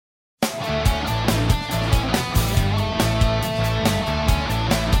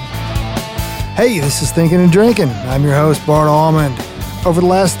Hey, this is Thinking and Drinking. I'm your host, Bart Almond. Over the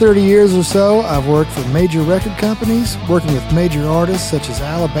last 30 years or so, I've worked for major record companies, working with major artists such as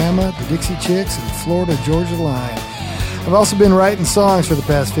Alabama, the Dixie Chicks, and Florida Georgia Line. I've also been writing songs for the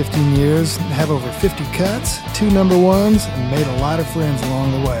past 15 years and have over 50 cuts, 2 number ones, and made a lot of friends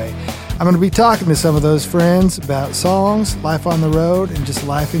along the way. I'm going to be talking to some of those friends about songs, life on the road, and just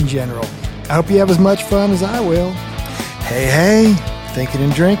life in general. I hope you have as much fun as I will. Hey, Thinking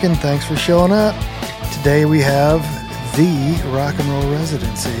and Drinking, thanks for showing up. Today we have the Rock and Roll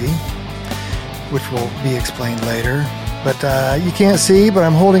Residency, which will be explained later. But you can't see, but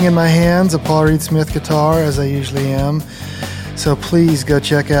I'm holding in my hands a Paul Reed Smith guitar, as I usually am. So please go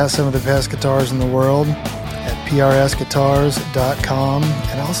check out some of the best guitars in the world at prsguitars.com,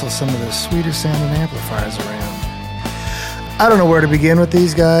 and also some of the sweetest sounding amplifiers around. I don't know where to begin with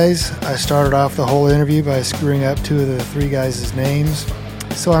these guys. I started off the whole interview by screwing up 2 of the 3 guys' names.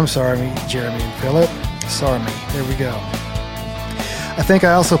 So I'm sorry, Jeremy and Philip. Sorry, there we go. I think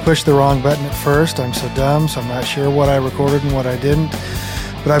I also pushed the wrong button at first. I'm so dumb, so I'm not sure what I recorded and what I didn't.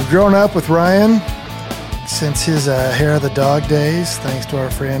 But I've grown up with Ryan since his Hair of the Dog days, thanks to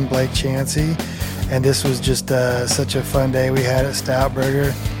our friend Blake Chansey. And this was just such a fun day we had at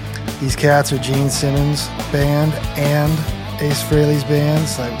Stoutburger. These cats are Gene Simmons' band and Ace Frehley's band.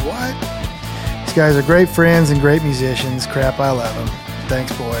 It's like, what? These guys are great friends and great musicians. Crap, I love them.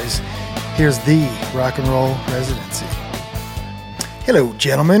 Thanks, boys. Here's the Rock and Roll Residency. Hello,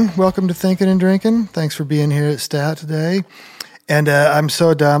 gentlemen. Welcome to Thinking and Drinking. Thanks for being here at Stout today. And I'm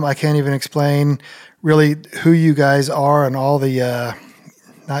so dumb, I can't even explain really who you guys are and all the,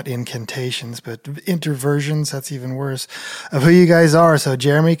 not incantations, but interversions, that's even worse, of who you guys are. So,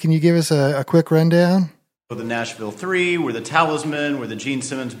 Jeremy, can you give us a quick rundown? We're the Nashville 3, we're the Talisman, we're the Gene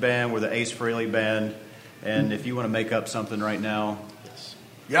Simmons Band, we're the Ace Frehley Band. And if you want to make up something right now...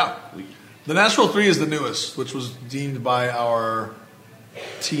 Yeah. The Nashville 3 is the newest, which was deemed by our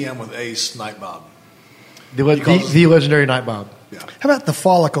TM with Ace, Night Bob. The legendary Night Bob. Yeah. How about the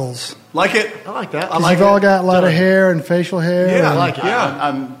follicles? Like it? I like that. Because you've all got a lot of hair and facial hair. Yeah, and, I like it. Yeah.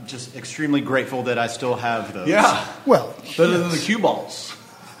 I'm just extremely grateful that I still have those. Yeah. Well, better than the cue balls.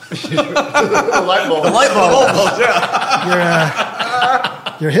 The light bulb. The light bulbs,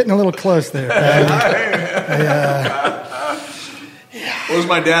 yeah. You're hitting a little close there, Patty. What was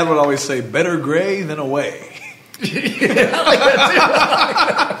my dad would always say, better gray than away. I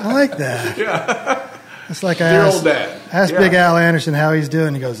like that. Yeah. It's like Dear old dad. Ask Big Al Anderson how he's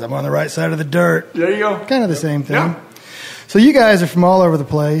doing. He goes, I'm on the right side of the dirt. There you go. Kind of the same thing. Yeah. So you guys are from all over the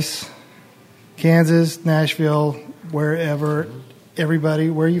place. Kansas, Nashville, wherever. Everybody,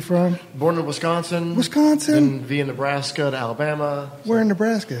 where are you from? Born in Wisconsin. Wisconsin? Then via Nebraska to Alabama. Where in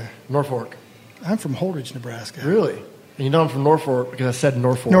Nebraska? Norfolk. I'm from Holdridge, Nebraska. Really? And you know I'm from Norfolk because I said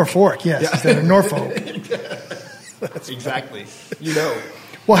Norfolk. Norfolk, yes. Yeah. Instead of Norfolk. That's exactly. You know.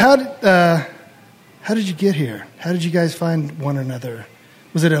 Well, how did you get here? How did you guys find one another?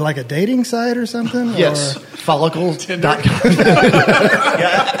 Was it like a dating site or something? Yes. Follicles.com.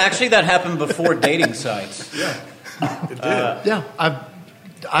 Yeah, actually that happened before dating sites. Yeah. It did. Yeah.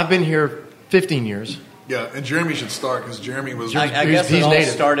 I've been here 15 years. Yeah, and Jeremy should start because Jeremy was... I guess he's it all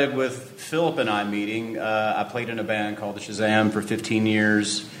native. started with Philip and I meeting. I played in a band called the Shazam for 15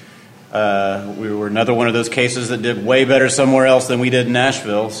 years. We were another one of those cases that did way better somewhere else than we did in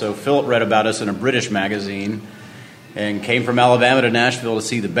Nashville. So Philip read about us in a British magazine and came from Alabama to Nashville to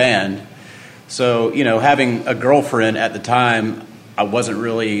see the band. So, having a girlfriend at the time, I wasn't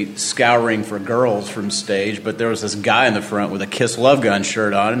really scouring for girls from stage, but there was this guy in the front with a Kiss Love Gun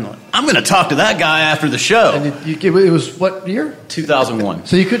shirt on. And I'm going to talk to that guy after the show. And it was what year? 2001.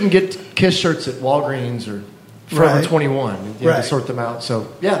 So you couldn't get Kiss shirts at Walgreens or Forever 21. You had to sort them out.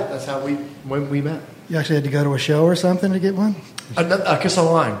 So, yeah, that's how we met. You actually had to go to a show or something to get one? A Kiss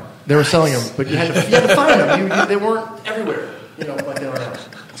Online. They were selling them, but you had to find them. They weren't everywhere, like they are now.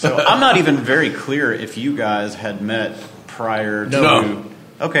 So I'm not even very clear if you guys had met prior to... No.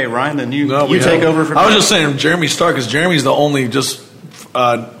 Okay, Ryan, then you take take over from... I was just saying Jeremy Stark because Jeremy's the only,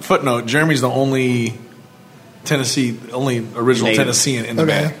 footnote, Jeremy's the only original Native. Tennessean in the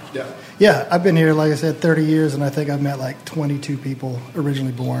band. Yeah, I've been here, like I said, 30 years, and I think I've met like 22 people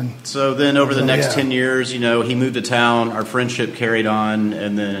originally born. So then over the next yeah. 10 years, he moved to town, our friendship carried on,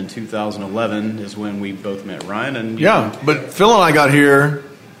 and then in 2011 is when we both met Ryan. And but Phil and I got here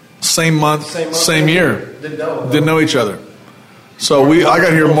same month, same year. Didn't know each other. So I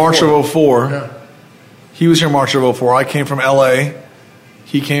got here March of 04. Yeah. He was here March of 04. I came from LA.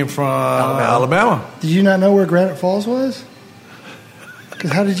 He came from Alabama. Did you not know where Granite Falls was?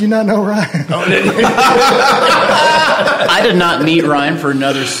 Because how did you not know Ryan? I did not meet Ryan for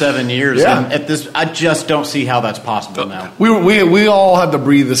another 7 years, Yeah. and I just don't see how that's possible now. We all had to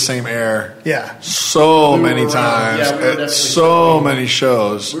breathe the same air. Yeah. So many times Yeah, we were at definitely so many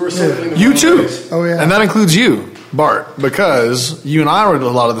shows. We were sleeping in You the too. place. Oh, yeah. And that includes you, Bart, because you and I were at a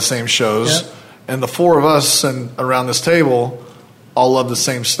lot of the same shows, Yep. and the four of us and around this table all love the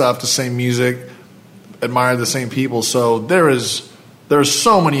same stuff, the same music, admire the same people. So there's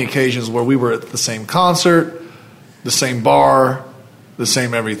so many occasions where we were at the same concert, the same bar, the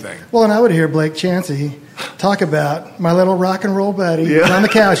same everything. Well, and I would hear Blake Chansey talk about my little rock and roll buddy Yeah. on the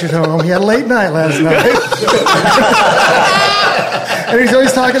couch at home. He had a late night last night. And he's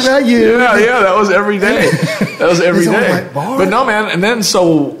always talking about you. Yeah, that was every day. That was every He's always day. like, "Bart?" But no, man. And then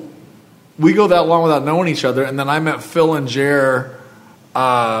so we go that long without knowing each other, and then I met Phil and Jer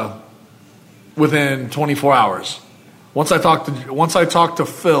within 24 hours. Once I talked to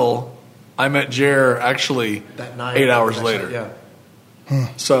Phil, I met Jer actually That night. 8 hours later. Yeah.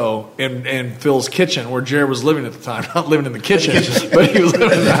 So in Phil's kitchen, where Jer was living at the time, not living in the kitchen, but he was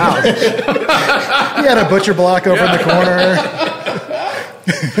living in the house. He had a butcher block over in the corner.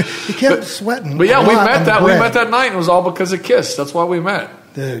 He kept sweating. But yeah, a we lot met on that. the We bread. met that night, and it was all because of Kiss. That's why we met.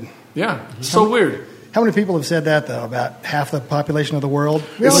 Dude. Yeah, it's so weird. How many people have said that, though, about half the population of the world?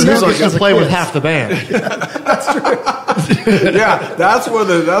 We It's all who's know like because to of play with Kiss. half the band. Yeah, that's where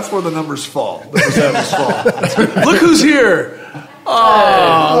the numbers fall. The percentages fall. Look who's here!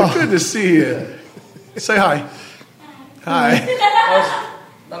 Oh, good to see you. Say hi. Hi.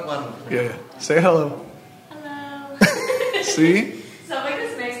 Yeah. Say hello. Hello. See? Stuff like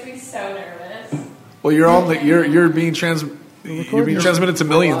this makes me so nervous. Well, you're being transmitted to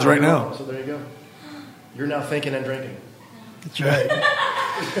millions right now. So there you go. You're now thinking and drinking. That's right.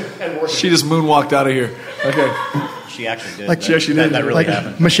 And working. She just moonwalked out of here. Okay. She actually did. Like- She actually did. That really Like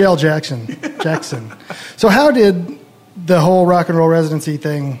happened. Michelle Jackson. So how did the whole rock and roll residency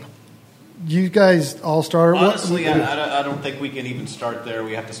thing, you guys all started? Honestly, I don't think we can even start there.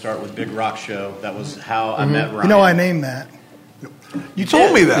 We have to start with Big Rock Show. That was how I met Ryan. You know, I named that. You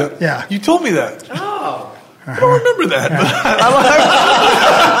told me that. Yeah. You told me that. Oh. I don't remember that.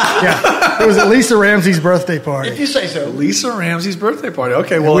 Yeah. It was at Lisa Ramsey's birthday party. If you say so. Lisa Ramsey's birthday party.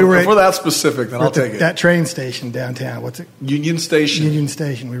 Okay, well, we were if at- we're that specific, then We're I'll at the- take it. That train station downtown. What's it? Union Station. Union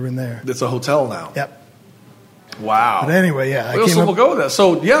Station. We were in there. That's a hotel now. Yep. Wow. But anyway, yeah. I Well, came so up- we'll go with that.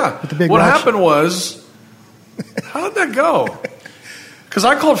 So, yeah, With the big what rock happened was, how did that go? Because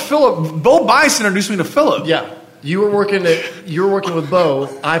I called Philip. Bo Bice introduced me to Philip. Yeah. You were working with Bo.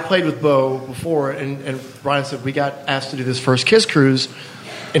 I played with Bo before, and Ryan said we got asked to do this first Kiss cruise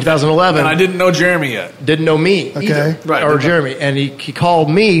in 2011. And I didn't know Jeremy yet. Didn't know me Okay. either, Right. or Jeremy. And he called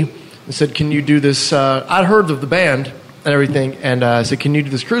me and said, "Can you do this?" I'd heard of the band and everything, and I said, "Can you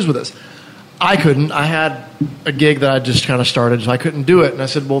do this cruise with us?" I couldn't. I had a gig that I just kind of started, so I couldn't do it. And I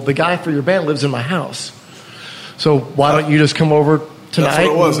said, "Well, the guy for your band lives in my house, so why don't you just come over tonight That's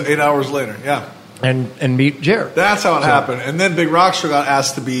what it was, 8 hours later. Yeah. and meet Jared?" That's how it happened. And then Big Rock Show got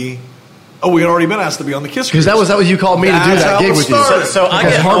asked to be, we had already been asked to be on the Kiss Because cruise. that was you called me to do That's that how gig it with you. started. So I Okay.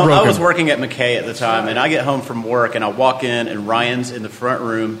 get home. I Heartbroken. was working at McKay at the time, and I get home from work, and I walk in, and Ryan's in the front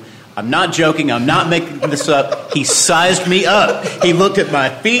room. I'm not joking. I'm not making this up. He sized me up. He looked at my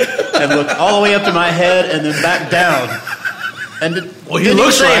feet and looked all the way up to my head, and then back down. And Well, he didn't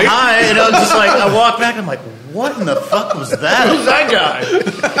looks say right. hi, and I was just like, I walked back. I'm like, what in the fuck was that? Who's that guy?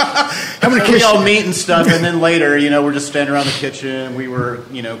 How many We Kiss? all meet and stuff, and then later, we're just standing around the kitchen. We were,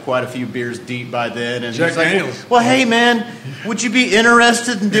 quite a few beers deep by then. And Jack he's like, Daniels. well, hey, man, would you be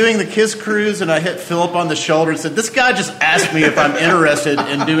interested in doing the Kiss cruise? And I hit Philip on the shoulder and said, this guy just asked me if I'm interested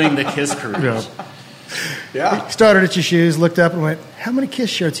in doing the Kiss cruise. Yeah. Yeah. Started at your shoes, looked up and went, how many Kiss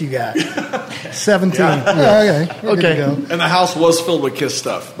shirts you got? 17. Yeah. Oh, okay. We're good Okay. to go. And the house was filled with Kiss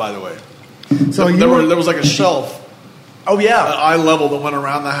stuff, by the way. So you there were, was like a shelf Oh at yeah, eye level that went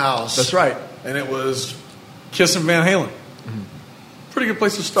around the house. that's right. And it was Kiss and Van Halen. Pretty good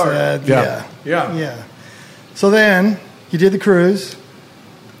place to start. yeah. Yeah. Yeah. So then you did the cruise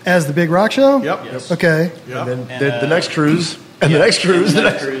as the Big Rock Show? Yep. Yes. Okay. Yep. And then And, the next cruise, and the next cruise, And the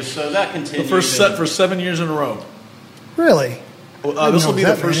next cruise. So that The continued. first set for 7 years in a row. Really? This will be know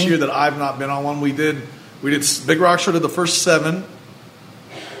the that first many. year that I've not been on one. We did Big Rock Show did the first 7,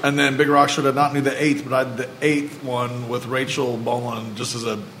 and then Big Rock Show did not do the 8th, but I did the 8th one with Rachel Bowen just as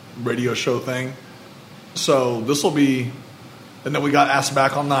a radio show thing. So this will be, and then we got asked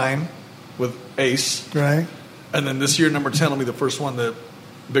back on 9 with Ace, Right. and then this year number 10 will be the first one that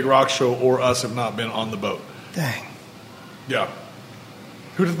Big Rock Show or us have not been on the boat. Dang. Yeah.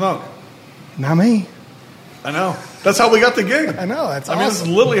 Who'd have thunk? Not me. I know. That's how we got the gig. I know. That's I mean, this is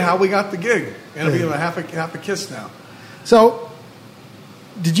awesome. literally how we got the gig. And it'll be half a kiss now. So,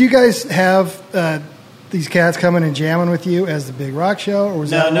 did you guys have these cats coming and jamming with you as the Big Rock Show, or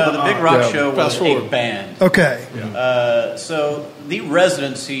was No, that? the Big Rock Show was Fast a forward. band. Okay. So the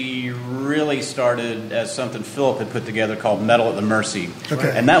residency really started as something Philip had put together called Metal at the Mercy.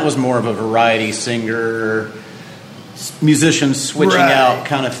 Okay. And that was more of a variety singer, musicians switching Right. out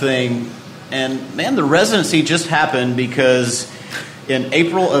kind of thing. And man, the residency just happened because in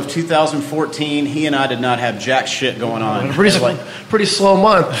April of 2014, he and I did not have jack shit going on. Pretty slow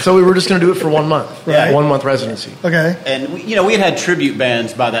month, so we were just going to do it for 1 month. Right. 1 month residency. Okay. And we had tribute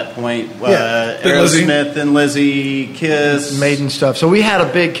bands by that point. Yeah. Thin Lizzy. Aerosmith and Lizzy, Kiss, Maiden stuff. So we had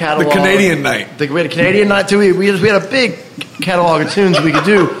a big The catalog. Canadian night. We had a Canadian night too. We had a big catalog of tunes we could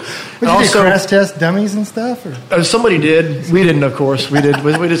do. Would And you do crash test dummies and stuff? Or? Somebody did. We didn't, of course. We did some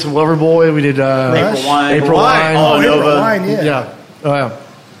Loverboy. We did April Wine, April Wine. Oh, April Nova. Wine, yeah. Yeah. Oh yeah.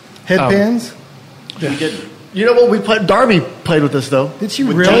 Headpins? We did. You know what? We played. Darby played with us though. Did she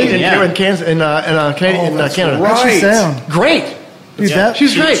With really? Jane, yeah. In Kansas, in Canada. How'd she Right. sound? Great. Dude, Yeah. that,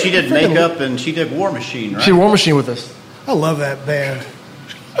 She's great. She did makeup and she did War Machine, right? She did War Machine with us. I love that band.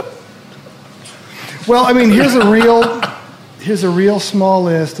 Well, I mean, here's a real small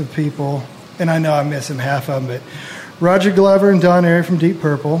list of people, and I know I'm missing half of them, but Roger Glover and Don Airey from Deep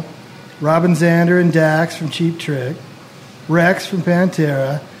Purple, Robin Zander and Dax from Cheap Trick, Rex from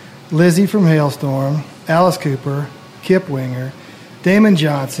Pantera, Lizzie from Hailstorm, Alice Cooper, Kip Winger, Damon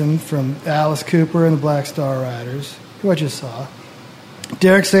Johnson from Alice Cooper and the Black Star Riders, who I just saw,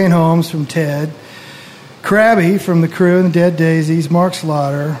 Derek St. Holmes from Ted, Krabby from The Crew and the Dead Daisies, Mark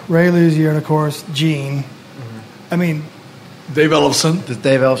Slaughter, Ray Luzier, and of course, Gene. I mean, Dave Ellefson. The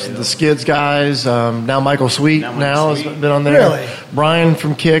Dave Ellefson, the Skids guys. Now Michael Sweet Now now Michael has Sweet. been on there. Really? Brian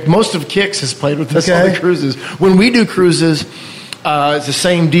from Kick. Most of Kicks has played with us on Okay. the cruises. When we do cruises, it's the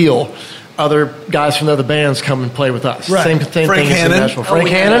same deal. Other guys from the other bands come and play with us. Right. Same Frank thing as in Hannon. Nashville. Oh, Frank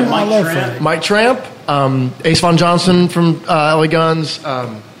we had Hannon, Mike I love Tramp. Frank. Mike Tramp, Ace Von Johnson from LA Guns.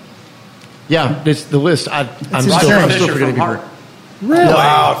 Yeah, it's the list. I'm insane. still Fisher forgetting from people. Heart. really?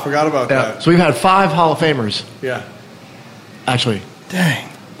 Wow, I forgot about Yeah. that. So we've had 5 Hall of Famers, Yeah. actually. Dang.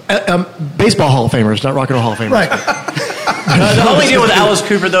 Baseball Hall of Famers, not Rock and Roll Hall of Famers. Right. The only deal with Alice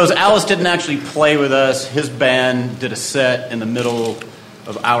Cooper, though, is Alice didn't actually play with us. His band did a set in the middle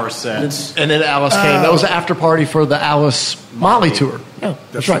of our sets. And then Alice came. That was the after party for the Alice Motley tour. Yeah,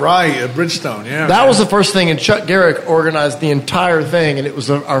 That's right. At Bridgestone, yeah. That was the first thing, and Chuck Garrick organized the entire thing, and it was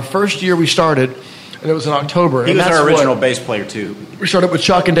our first year we started, and it was in October. He and was that's our original what- bass player, too. We started with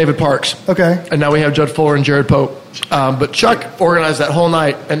Chuck and David Parks. Okay. And now we have Judd Fuller and Jared Pope. But Chuck organized that whole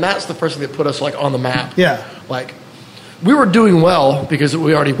night, and that's the first thing that put us like on the map. Yeah. Like, we were doing well because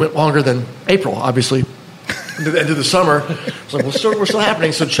we already went longer than April, obviously, into the summer. It's like, we're still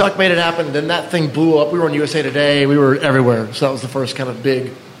happening. So Chuck made it happen, and then that thing blew up. We were on USA Today. We were everywhere. So that was the first kind of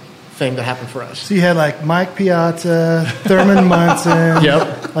big thing that happened for us. So you had like Mike Piazza, Thurman Munson.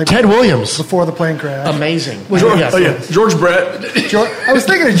 Yep. Like Ted Williams. before the plane crash. Amazing. George, Yes. oh, yeah. George Brett. I was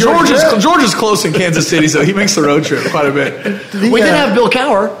thinking of George. George is close in Kansas City, so he makes the road trip quite a bit. We did have Bill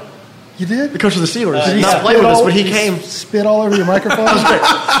Cower, You did? the coach of the Steelers. Did he not spit play with us, all- but he did came. Spit all over your microphone?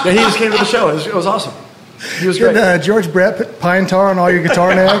 Yeah, he just came to the show. It was awesome. He was Did great. George Brett put pine tar on all your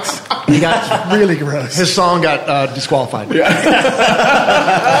guitar necks? He got Really gross. his song got disqualified.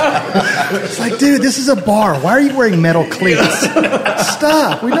 It's like, dude, this is a bar. Why are you wearing metal cleats?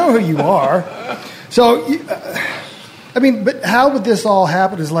 Stop. We know who you are. So, I mean, but how would this all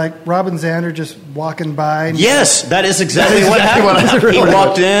happen? Is like Robin Zander just walking by? And Yes, that is exactly what exactly what happened. happened. He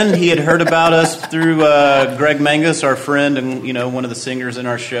walked in. He had heard about us through Greg Mangus, our friend, and one of the singers in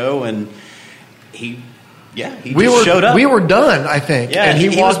our show, and he just showed up. We were done, I think. Yeah, and he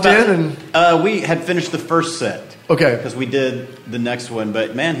was walked about- in and we had finished the first set. Okay. Because we did the next one,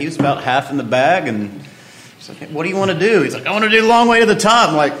 but man, he was about half in the bag, and he's like, "What do you want to do?" He's like, "I want to do Long Way to the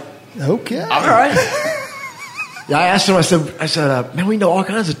Top." I'm like, Okay. "All right." yeah, I asked him. I said, man, we know all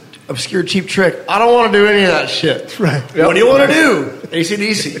kinds of obscure cheap trick. I don't want to do any of that shit. Right. What do you want to do?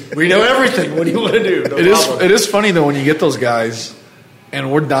 AC/DC. We know everything. What do you want to do? No problem. It is funny though when you get those guys,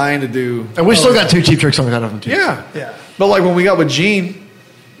 and we're dying to do. And we still got 2 cheap trick songs out of them too. Yeah, Yeah. But like when we got with Gene,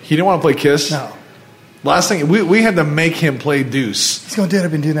 he didn't want to play Kiss. No. Last thing we had to make him play Deuce. He's going to do it.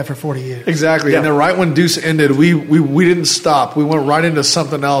 I've been doing that for 40 years. Exactly. Yeah. And then right when Deuce ended, we didn't stop. We went right into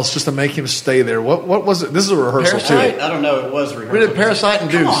something else just to make him stay there. What was it? This is a rehearsal Parasite? too. I don't know. It was rehearsal. We did Parasite and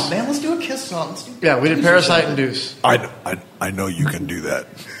Come Deuce. on, man. Let's do a Kiss Yeah, we did Parasite and Deuce. I know you can do that.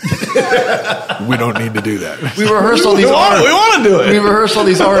 We don't need to do that. We rehearsed all these. We want to do it. We rehearsed all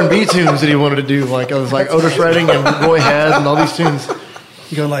these R&B tunes that he wanted to do. Like I was like Otis Redding and Roy Head and all these tunes.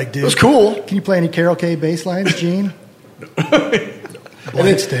 You go like, dude. It was cool. Can you play any Carol K bass lines, Gene?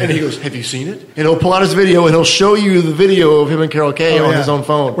 And he goes, "Have you seen it?" And he'll pull out his video and he'll show you the video of him and Carol K on his own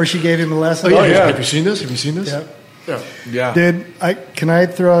phone. Where she gave him a lesson. Oh yeah. Have you seen this? Have you seen this? Yeah. Dude, can I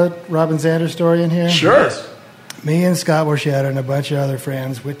throw a Robin Sanders story in here? Sure. Me and Scott Borchetta and a bunch of other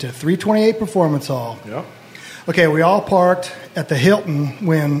friends went to 328 Performance Hall. Yeah. Okay, we all parked at the Hilton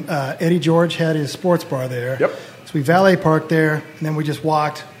when Eddie George had his sports bar there. Yep. So we valet parked there, and then we just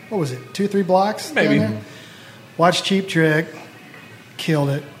walked, 2-3 blocks? Maybe. down there? Watched Cheap Trick. Killed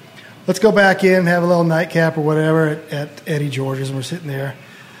it. Let's go back in and have a little nightcap or whatever at Eddie George's, and we're sitting there.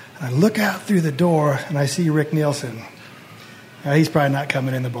 And I look out through the door, and I see Rick Nielsen. Now, he's probably not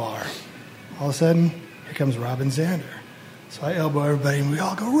coming in the bar. All of a sudden, here comes Robin Zander. So I elbow everybody, and we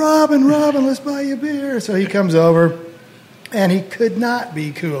all go, Robin, let's buy you a beer. So he comes over, and he could not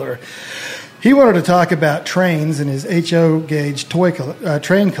be cooler. He wanted to talk about trains and his HO gauge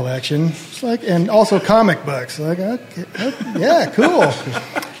train collection, and also comic books. Like, okay, yeah, cool.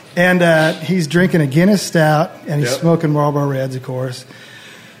 And he's drinking a Guinness Stout, and he's smoking Marlboro Reds, of course.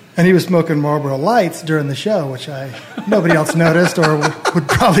 And he was smoking Marlboro Lights during the show, which nobody else noticed or would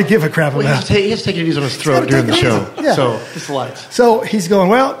probably give a crap about. He has to take it easy on his throat during the show. Yeah. So it's the lights. So he's going,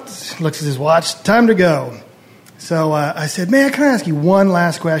 looks at his watch, time to go. So I said, man, can I ask you one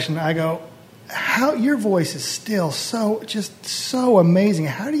last question? I go, your voice is still so amazing.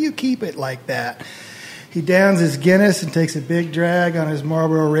 How do you keep it like that? He downs his Guinness and takes a big drag on his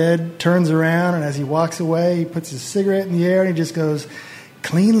Marlboro Red, turns around, and as he walks away, he puts his cigarette in the air and he just goes,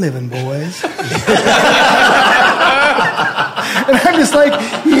 clean living, boys. And I'm just like,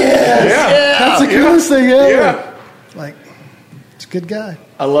 yes, that's the coolest thing ever. Yeah. Like, it's a good guy.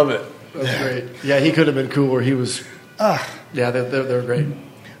 I love it. That's great. Yeah, he could have been cooler. He was. Yeah, they're great.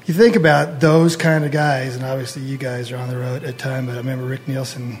 You think about those kind of guys, and obviously you guys are on the road at a time, but I remember Rick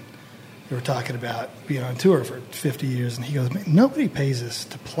Nielsen, they were talking about being on tour for 50 years, and he goes, man, nobody pays us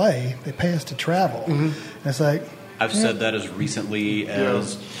to play. They pay us to travel. Mm-hmm. And it's like... I've said that as recently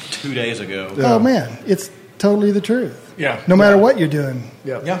as 2 days ago. Oh, man, it's totally the truth. Yeah. No matter what you're doing.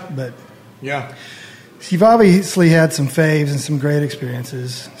 Yeah. But yeah. You've obviously had some faves and some great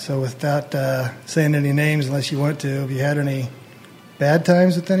experiences. So without saying any names, unless you want to, have you had any bad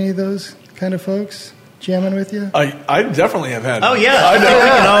times with any of those kind of folks jamming with you? I definitely have had. Oh, yeah. We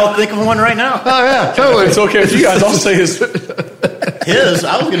can all think of one right now. Oh, yeah, totally. It's okay if you guys all say his. His?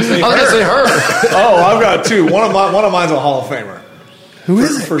 I was going to say her. I was going to say her. Oh, I've got two. One of mine's a Hall of Famer. Who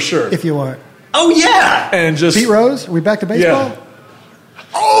is it? For sure. If you want. Oh, yeah. And just Pete Rose? Are we back to baseball? Yeah.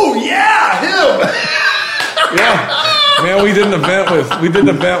 Oh yeah, him. Yeah, man. We did an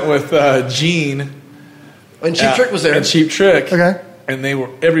event with Gene. And Cheap Trick was there. And Cheap Trick. Okay. And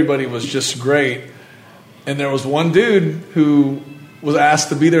everybody was just great. And there was one dude who was asked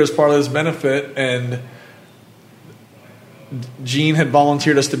to be there as part of this benefit, and Gene had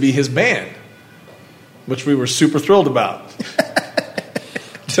volunteered us to be his band, which we were super thrilled about.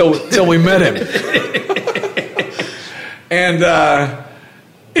 Till we met him. And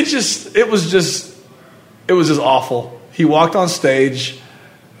it was just awful. He walked on stage,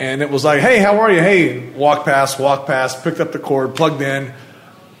 and it was like, hey, how are you? Hey, walk past, picked up the cord, plugged in.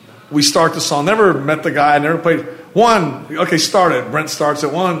 We start the song. Never met the guy, never played. One, okay, start it. Brent starts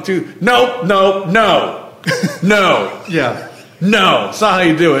at 1, 2. No. No. Yeah. No. It's not how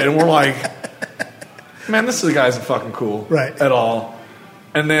you do it. And we're like, man, this guy isn't fucking cool. Right. At all.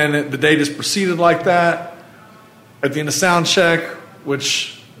 And then the day just proceeded like that. At the end of sound check,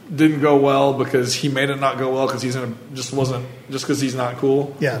 which didn't go well because he made it not go well because because he's not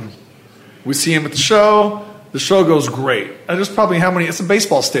cool. Yeah. We see him at the show. The show goes great. And there's probably it's a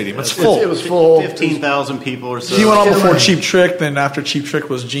baseball stadium. It's full. It was full. 15,000 people or so. He went on before Cheap Trick. Then after Cheap Trick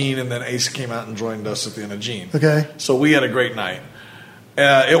was Gene, and then Ace came out and joined us at the end of Gene. Okay. So we had a great night.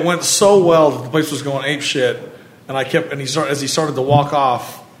 It went so well that the place was going ape shit. And as he started to walk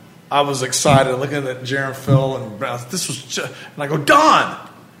off, I was excited, looking at Jaron and Phil, and I go, Don!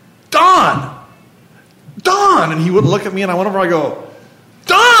 And he wouldn't look at me, and I went over, I go,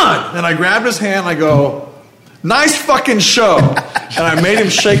 Don! And I grabbed his hand, and I go, nice fucking show. And I made him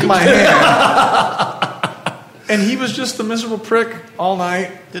shake my hand. And he was just a miserable prick all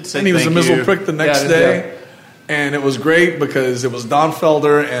night. And he was a miserable prick the next day. And it was great because it was Don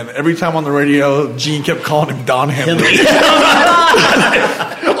Felder, and every time on the radio, Gene kept calling him Don Henley.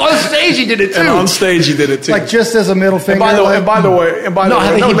 I on stage he did it too. And on stage he did it too. Like just as a middle and finger. by the way,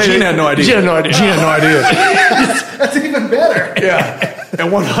 I think Gene had no idea. Gene had no idea. Gene had no idea. That's even better. Yeah.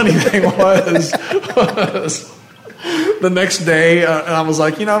 And one funny thing was the next day, and I was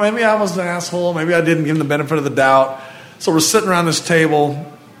like, maybe I was an asshole. Maybe I didn't give him the benefit of the doubt. So we're sitting around this table.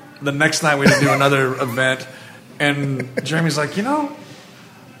 The next night we had to do another event. And Jeremy's like,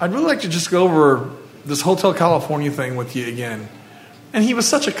 I'd really like to just go over this Hotel California thing with you again. And he was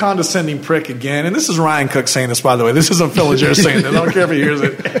such a condescending prick again. And this is Ryan Cook saying this, by the way. This isn't Phil Legere saying this. I don't care if he hears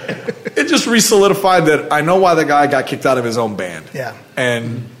it. It just re-solidified that I know why the guy got kicked out of his own band. Yeah.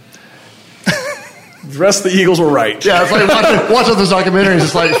 And the rest of the Eagles were right. Yeah, it's like watching those documentaries.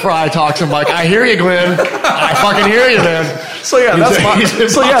 It's like Fry talks. I'm like, I hear you, Glenn. I fucking hear you, man. So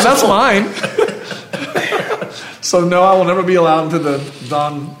that's mine. So no, I will never be allowed into the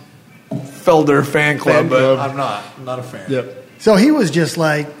Don Felder fan club, but I'm not a fan. Yep. So he was just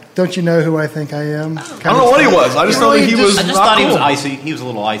like, don't you know who I think I am? I don't know what he was. I just know that he was I just not thought he was cool. icy. He was a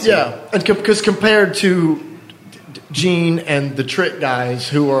little icy. Yeah, because compared to Gene and the Trick guys,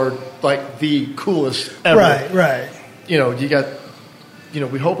 who are like the coolest ever, Right. You got,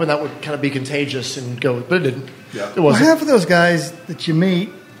 we hoping that would kind of be contagious and go, but it didn't. Yeah. It Well, wasn't. half of those guys that you meet,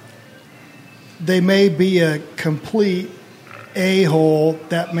 they may be a complete a-hole.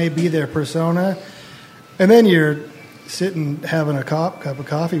 That may be their persona. And then you're sitting having a cup of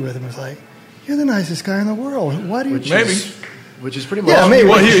coffee with him. It's like, you're the nicest guy in the world. Why do you... Maybe. Which is pretty much. Yeah, maybe.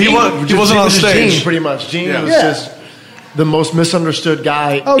 Well, he wasn't on stage. Gene, pretty much. Gene Yeah. was Yeah. just the most misunderstood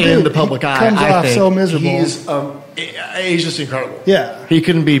guy Oh, in dude, the public he eye. comes I off think. so miserable. He's just incredible. Yeah. He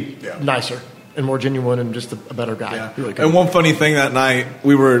couldn't be Yeah. nicer and more genuine and just a better guy. Yeah. Really And one funny thing that night,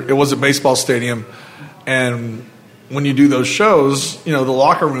 it was a baseball stadium, and when you do those shows, the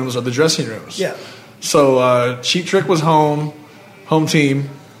locker rooms are the dressing rooms. Yeah. So Cheap Trick was home team.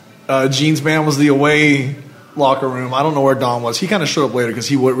 Gene's band was the away locker room. I don't know where Don was. He kind of showed up later because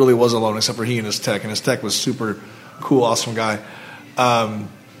he really was alone, except for he and his tech. And his tech was super cool, awesome guy.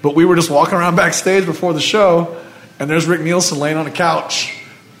 But we were just walking around backstage before the show, and there's Rick Nielsen laying on a couch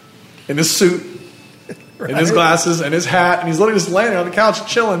in his suit, in his glasses, and his hat, and he's literally just laying there on the couch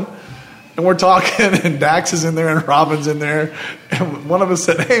chilling. And we're talking, and Dax is in there, and Robin's in there. And one of us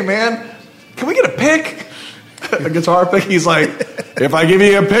said, "Hey, man, can we get a pick?" A guitar pick. He's like, "If I give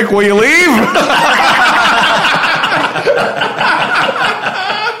you a pick, will you leave?"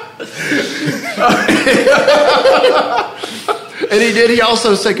 And he did. He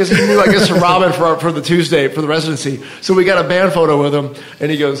also said, because he knew, I guess, from Robin for the Tuesday, for the residency. So we got a band photo with him. And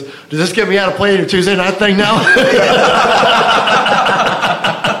he goes, does this get me out of playing your Tuesday night thing now?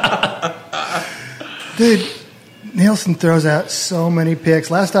 Dude, Nielsen throws out so many picks.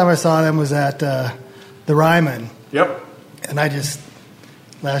 Last time I saw them was at the Ryman. Yep. And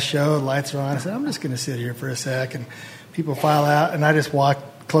last show, the lights are on. I said, I'm just going to sit here for a sec. And people file out, and I just walk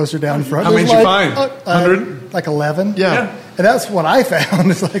closer down front. How many There's did you find? 100? Like 11. Yeah. And that's what I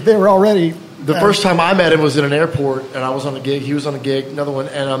found. It's like they were already... The first time I met him was in an airport, and I was on a gig. He was on a gig, another one.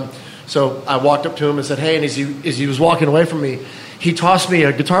 And so I walked up to him and said, hey, and as he was walking away from me, he tossed me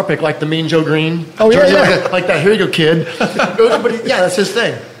a guitar pick like the Mean Joe Green. Oh, yeah, jersey, yeah. Like that. Here you go, kid. But yeah, that's his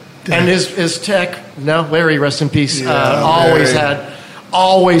thing. And his tech, Larry, rest in peace, always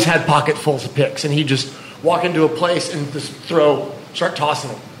had pocketfuls of picks. And he'd just walk into a place and just start tossing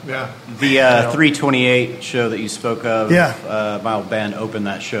them. Yeah. The 328 show that you spoke of, Yeah. my old band opened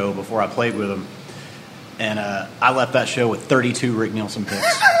that show before I played with them. And I left that show with 32 Rick Nielsen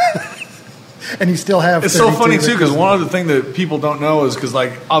picks. And you still have... It's so 32 funny, too, because records. one other thing that people don't know is because,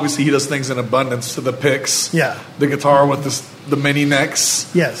 obviously he does things in abundance to the picks. Yeah. The guitar with the mini necks.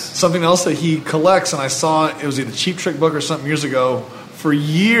 Yes. Something else that he collects, and I saw it was either Cheap Trick book or something years ago, for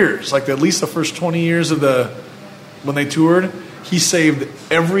years, at least the first 20 years of when they toured, he saved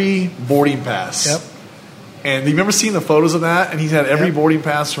every boarding pass. Yep. And have you ever seen the photos of that? And he's had every Yep. boarding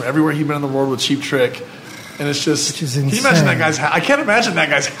pass from everywhere he'd been in the world with Cheap Trick. And it's just, Which is can you imagine that insane. guy's house? I can't imagine that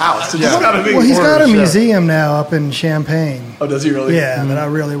guy's house. It's just got to be. Well, he's got a Sure. museum now up in Champaign. Oh, does he really? Yeah, that I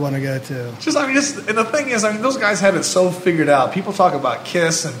really want to go to. and the thing is, those guys had it so figured out. People talk about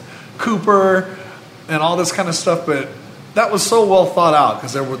Kiss and Cooper and all this kind of stuff, but that was so well thought out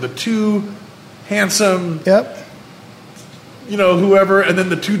because there were the two handsome, Yep. whoever, and then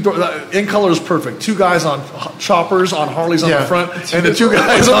the two in color is perfect. Two guys on choppers on Harleys on Yeah. the front, and the two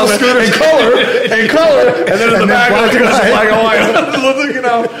guys on the scooter in color, and then in the back, black and white.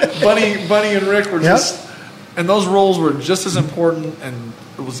 Bunny and Rick were Yep. just, and those roles were just as important, and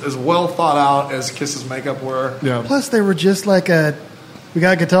it was as well thought out as Kiss's makeup were. Yeah. Plus, they were just like we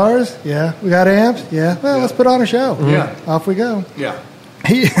got guitars? Yeah. We got amps? Yeah. Well, let's put on a show. Yeah. Off we go. Yeah.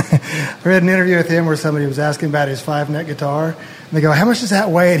 I read an interview with him where somebody was asking about his 5-neck guitar. And they go, how much does that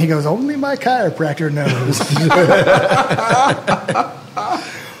weigh? And he goes, only my chiropractor knows.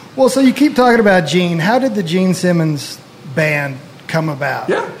 Well, so you keep talking about Gene. How did the Gene Simmons band come about?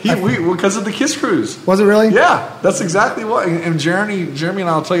 Yeah, because of the Kiss Cruise. Was it really? Yeah, that's exactly what. And Jeremy and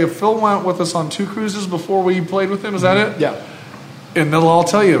I'll tell you, Phil went with us on 2 cruises before we played with him. Is that it? Yeah. And they'll all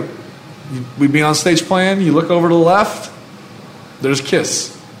tell you, we'd be on stage playing, you look over to the left, there's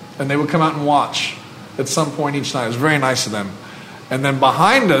Kiss. And they would come out and watch at some point each night. It was very nice of them. And then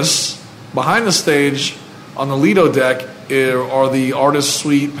behind us, behind the stage, on the Lido deck, are the artist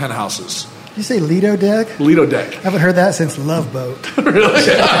suite penthouses. Did you say Lido deck? Lido deck. I haven't heard that since Love Boat. Really?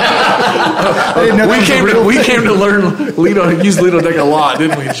 I didn't know that was a real We thing. came to learn use Lido deck a lot,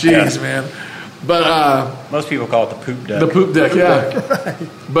 didn't we? Jeez, man. But Most people call it the poop deck. the poop deck, yeah.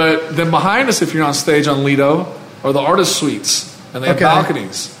 But then behind us, if you're on stage on Lido, are the artist suites, and they have Okay.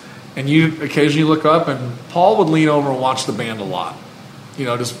 balconies. And you occasionally look up, and Paul would lean over and watch the band a lot. You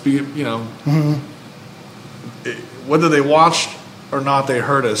know, just be, you know, whether they watched or not, they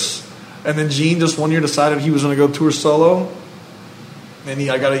heard us. And then Gene just one year decided he was going to go tour solo. And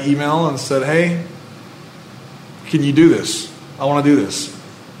I got an email and said, hey, can you do this? I want to do this.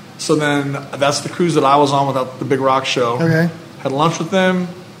 So then that's the cruise that I was on without the Big Rock show. Okay. Had lunch with them.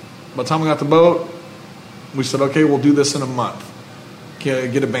 By the time we got the boat, we said, okay, we'll do this in a month.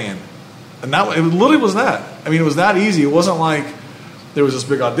 Get a band. And that it literally was that. I mean, it was that easy. It wasn't like there was this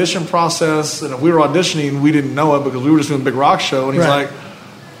big audition process. And if we were auditioning, we didn't know it because we were just doing a Big Rock show. And he's Right.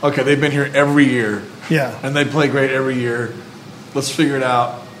 like, okay, they've been here every year. Yeah. And they play great every year. Let's figure it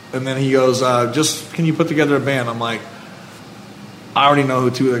out. And then he goes, just can you put together a band? I'm like, I already know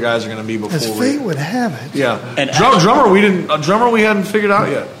who 2 of the guys are going to be before As fate would have it. Yeah. And drummer we hadn't figured out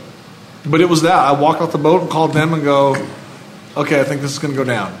yet. But it was that. I walked off the boat and called them and go, okay, I think this is going to go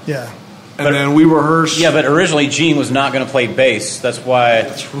down. Yeah. And then we rehearsed. Yeah, but originally Gene was not going to play bass. That's why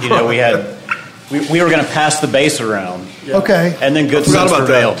we were going to pass the bass around, Okay. and then good forgot sense about that.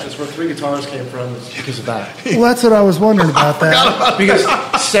 prevailed. That's where 3 guitars came from, is because of that. Well, that's what I was wondering about that. Because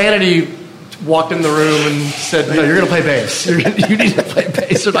Sanity walked in the room and said, no, you're going to play bass. You need to play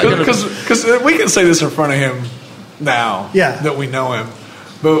bass. They're not gonna- Because we can say this in front of him now Yeah. that we know him.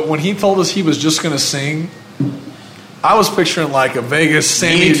 But when he told us he was just going to sing, I was picturing like a Vegas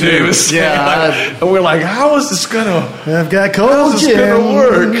Sammy Me too. Davis. Yeah. And we're like, how is this going to... I've got How's cold this gin. gonna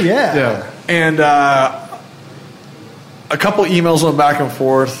work? Yeah. Yeah. And a couple emails went back and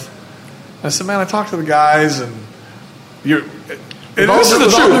forth. I said, man, I talked to the guys, and you're... And all this is due- the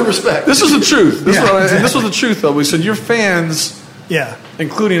with all truth. due respect. This is the truth. Yeah, And this was the truth, though. We said, your fans, Yeah.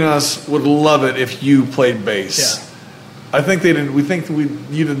 including us, would love it if you played bass. Yeah. I think they'd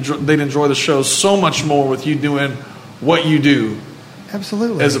enjoy the show so much more with you doing what you do,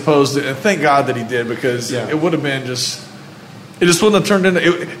 Absolutely. as opposed to. And thank God that he did, because Yeah. it would have been just. It just wouldn't have turned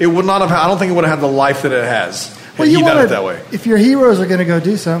into. It would not have. I don't think it would have had the life that it has. Well, Had you he done wanna, it that way. If your heroes are going to go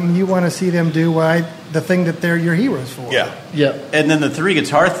do something, you want to see them do the thing that they're your heroes for. Yeah. Yeah. And then the 3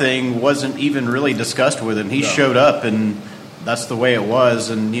 guitar thing wasn't even really discussed with him. He showed up, and that's the way it was.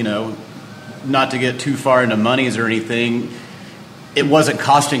 And, you know, not to get too far into monies or anything, it wasn't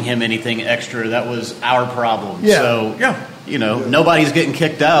costing him anything extra. That was our problem. Yeah. So, Yeah. you know, nobody's getting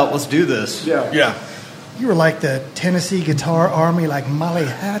kicked out. Let's do this. Yeah. You were like the Tennessee Guitar Army, like Molly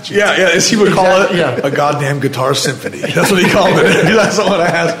Hatchet. Yeah, as he would call it, Yeah. a goddamn guitar symphony. That's what he called it. That's what I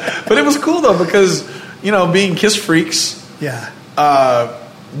asked. But it was cool though, because being Kiss freaks, Yeah.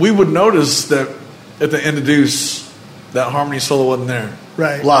 we would notice that at the end of Deuce, that harmony solo wasn't there,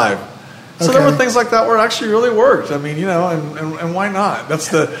 Right. live. So there Okay. were things like that where it actually really worked. I mean, and why not? That's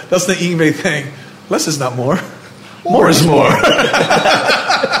the Yngwie thing. Less is not more. More is more.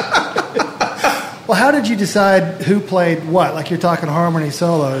 Well, how did you decide who played what? Like you're talking harmony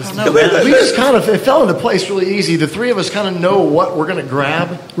solos. We just kind of, it fell into place really easy. The 3 of us kind of know what we're going to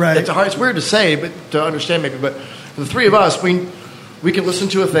grab. Right. It's weird to say, but to understand maybe. But for the 3 of us, we can listen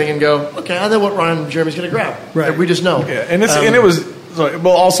to a thing and go, okay, I know what Ryan and Jeremy's going to grab. Right. We just know. Yeah, and it was. Well,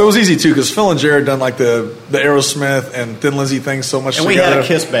 also it was easzy too because Phil and Jared done like the Aerosmith and Thin Lizzy thing so much. And we together. had a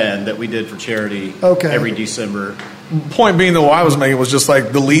Kiss band that we did for charity every December. Point being, though, what I was making was just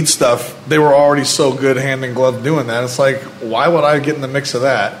like the lead stuff. They were already so good hand in glove doing that. It's like, why would I get in the mix of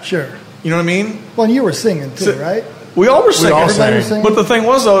that? Sure. You know what I mean? Well, and you were singing too, right? We all were singing. all Everybody was singing? But the thing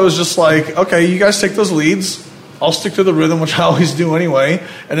was, though, it was just like, okay, you guys take those leads. I'll stick to the rhythm, which I always do anyway.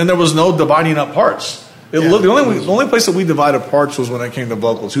 And then there was no dividing up parts. The only place that we divided parts was when it came to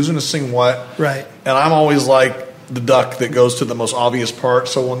vocals. Who's going to sing what? Right. And I'm always like the duck that goes to the most obvious part.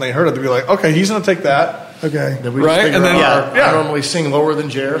 So when they heard it, they'd be like, okay, he's going to take that. Okay. Then we Right, just figure and then- out yeah. I normally sing lower than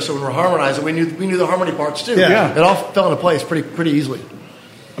Jer, so when we're harmonizing, we knew the harmony parts too. Yeah. It all fell into place pretty easily.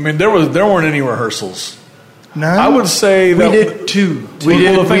 I mean, there weren't any rehearsals. No, I would say We that did two.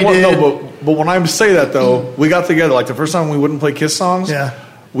 Well, the thing was, no, but when I say that though, we got together like the first time we wouldn't play Kiss songs. Yeah.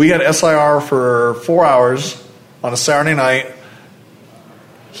 We had SIR for 4 hours on a Saturday night.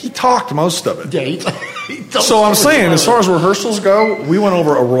 He talked most of it. Yeah, he told So I'm us saying, as about far as rehearsals go, we went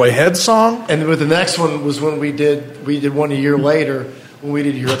over a Roy Head song. it. And with the next one was when we did one a year later when we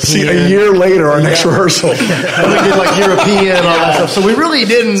did European. See, a year later, our next rehearsal. And we did like European and all that stuff. So we really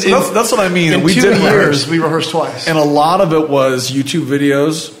didn't. So that's what I mean. In We 2 did years, rehearse. we rehearsed twice. And a lot of it was YouTube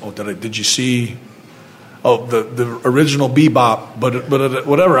videos. Oh, did you see? Oh, the original Bebop, but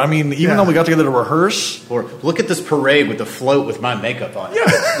whatever. I mean, even Yeah. though we got together to rehearse, Or look at this parade with the float with my makeup on.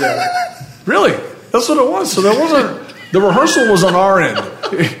 really, that's what it was. So there wasn't. The rehearsal was on our end.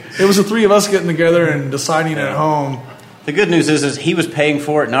 It was the three of us getting together and deciding at home. The good news is he was paying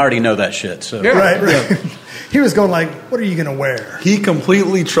for it, and I already know that shit. So Yeah. right. He was going like, "What are you going to wear?" He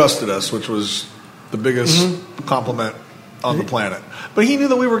completely trusted us, which was the biggest compliment on the planet. But he knew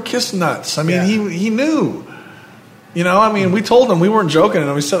that we were Kiss nuts. I mean, Yeah. he knew. You know, I mean, we told him, we weren't joking, and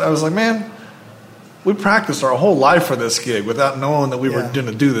I was like, man, we practiced our whole life for this gig without knowing that we were Yeah. going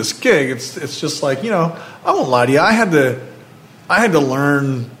to do this gig. It's just like, you know, I won't lie to you. I had to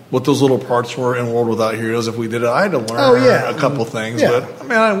learn what those little parts were in World Without Heroes. If we did it, I had to learn Oh, yeah. a couple things. Yeah.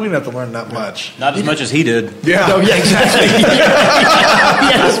 But I mean, we didn't have to learn that much. not as much as he did. Yeah. Oh, yeah, exactly. He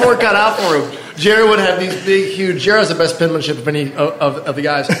had his work cut out for him. Jerry would have these big, huge. Jerry has the best penmanship of any of the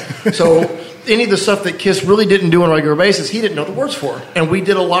guys. So any of the stuff that Kiss really didn't do on a regular basis, he didn't know the words for. And we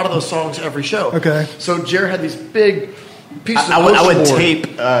did a lot of those songs every show. Okay. So Jerry had these big pieces I of would poster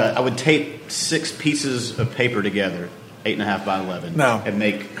board. I would tape 6 pieces of paper together, 8.5 by 11, No.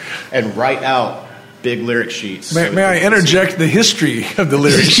 and write out big lyric sheets. May I interject the history of the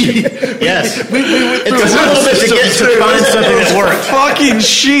lyric sheet? Yes, it's a little bit to find something that worked. Fucking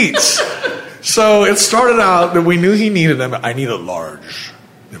sheets. So it started out that we knew he needed them. I need a large.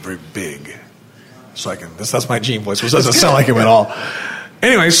 They're very big. So I can, that's my Gene voice, which doesn't sound like him at all.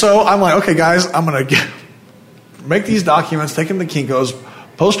 Anyway, so I'm like, okay, guys, I'm going to make these documents, take them to Kinko's,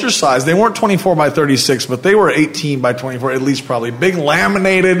 poster size. They weren't 24 by 36, but they were 18 by 24, at least probably. Big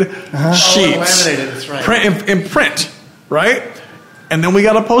laminated sheets. Laminated, that's right. Print, in print, right? And then we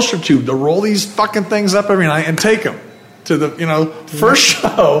got a poster tube to roll these fucking things up every night and take them to the, first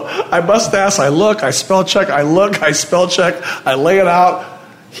show. I bust ass, I look, I spell check, I look, I spell check, I lay it out.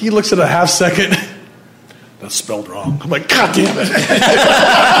 He looks at a half second. That's spelled wrong. I'm like, God damn it.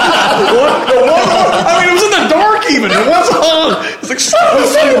 I mean, it was in the dark even. It wasn't on. It's like,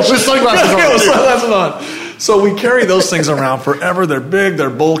 With sunglasses on. Yeah, with sunglasses on. So we carry those things around forever. They're big, they're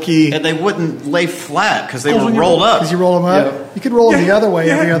bulky. And they wouldn't lay flat because they were when you- rolled up. Because you roll them up. Yeah. You could roll them the other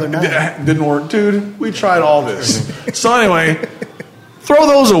way every other night. Didn't work, dude. We tried all this. So anyway, throw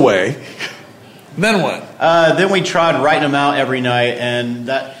those away. Then what? Then we tried writing them out every night, and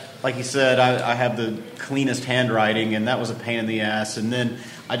that, like you said, I have the cleanest handwriting, and that was a pain in the ass. And then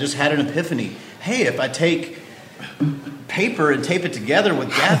I just had an epiphany. Hey, if I take paper and tape it together with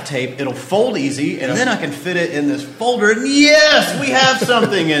gaff tape, it'll fold easy, and then I can fit it in this folder, and yes, we have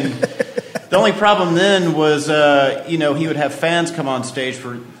something. And the only problem then was, he would have fans come on stage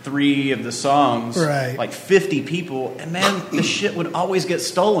for 3 of the songs, Right. like 50 people, and man, the shit would always get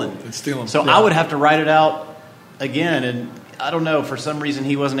stolen. It's stealing. So I would have to write it out again, and I don't know, for some reason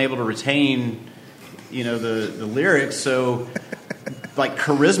he wasn't able to retain, the lyrics. So, like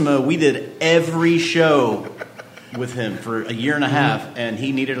Charisma, we did every show with him for a year and a half, and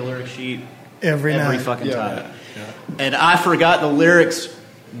he needed a lyric sheet Every night. fucking time. And I forgot the lyrics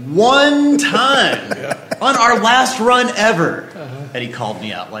one time on our last run ever. And he called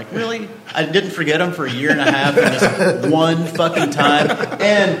me out, like, really? I didn't forget him for a year and a half and this one fucking time.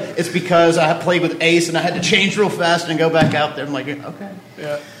 And it's because I played with Ace and I had to change real fast and go back out there. I'm like, okay.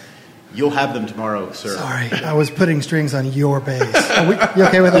 Yeah. You'll have them tomorrow, sir. Sorry, I was putting strings on your bass. You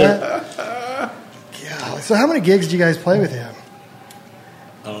okay with that? Yeah. So how many gigs do you guys play with him?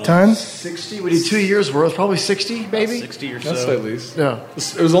 Tons? 60. We did 2 years worth, probably 60, maybe. 60 or That's so. at least. Yeah.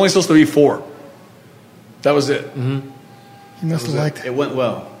 It was only supposed to be 4. That was it. You must have liked it. It went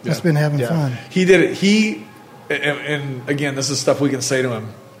well. Must have been having Yeah. fun. He did it. And again, this is stuff we can say to him.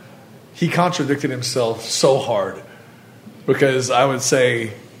 He contradicted himself so hard because I would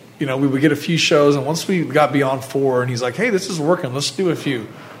say, we would get a few shows, and once we got beyond 4, and he's like, hey, this is working. Let's do a few.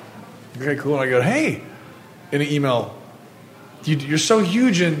 Okay, cool. And I go, hey, in an email, you're so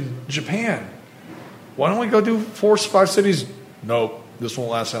huge in Japan. Why don't we go do 4 or 5 cities? Nope. this won't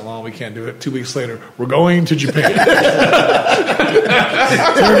last that long. We can't do it. 2 weeks later, we're going to Japan.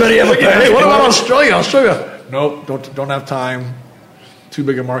 Everybody have a Hey, what about Australia? Australia? Nope, don't have time. Too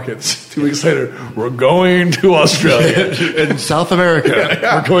big of markets. 2 weeks later, we're going to Australia. In South America,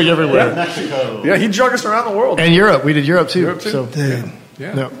 we're going everywhere. Mexico. Yeah, he drug us around the world. And Europe. We did Europe too. Europe, too? So, Dude.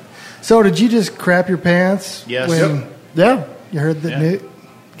 Yeah. no. So did you just crap your pants Yes. when Yep. Yeah. you heard that Yeah.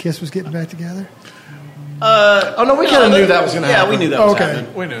 Kiss was getting back together? Oh, no, we kind of knew that was going to Yeah, happen. we knew that was Okay.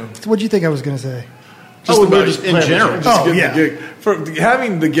 happening. We knew. So what'd you think I was going to say? Just we were about- just in playing general. with Just Oh, getting yeah. the gig. For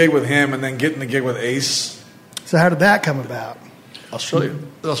having the gig with him and then getting the gig with Ace, So how did that come about? Australia.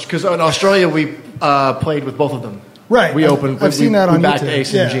 Because in Australia, we played with both of them. Right. We I've- opened. I've seen that we on backed YouTube.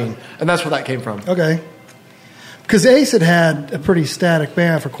 Ace Yeah. and Gene. And that's where that came from. Okay. Because Ace had a pretty static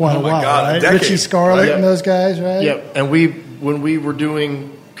band for quite Oh a my while, God, a right? decade. Richie Scarlett Right. and those guys, right? Yep. And when we were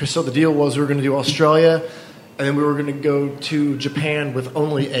doing, so the deal was we were going to do Australia, and then we were going to go to Japan with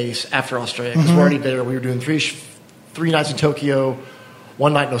only Ace after Australia because we're already there. We were doing three nights in Tokyo,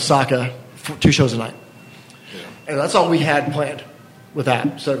 1 night in Osaka, 2 shows a night, and that's all we had planned with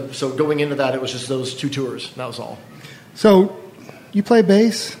that. So going into that, it was just those 2 tours. That was all. So you play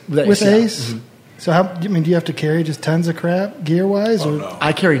bass With with Ace, yeah. Ace? So do you have to carry just tons of crap gear-wise? Oh, or? no.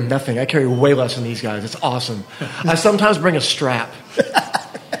 I carry nothing. I carry way less than these guys. It's awesome. I sometimes bring a strap.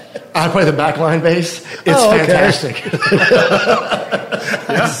 I play the backline bass. It's Oh, okay. fantastic.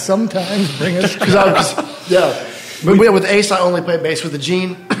 I sometimes bring us. Yeah. But with Ace, I only played bass with the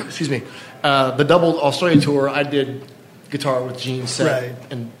Gene. Excuse me. The double Australia tour, I did guitar with Gene's set Right.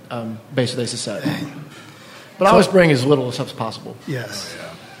 and bass with Ace's set. But I always bring as little stuff as possible. Yes.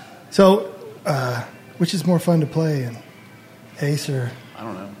 So, which is more fun to play in, Ace or? I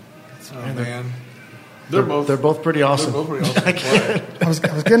don't know. Oh, man. They're both pretty awesome. They're both pretty awesome to play. I was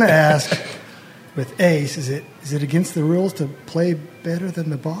going to ask, with Ace, is it against the rules to play better than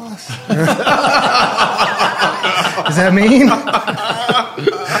the boss? Does that mean?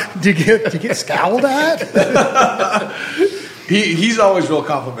 Do you get scowled at? He's always real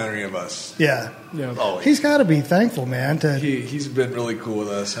complimentary of us. Yeah. Always. He's got to be thankful, man. He's been really cool with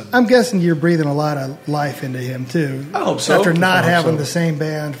us. And I'm guessing you're breathing a lot of life into him too. I hope so. After not I hope having so. the same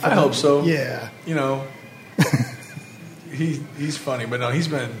band. I hope so. Yeah. You know, he's funny, but no, he's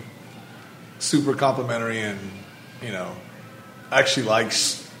been super complimentary and, you know, actually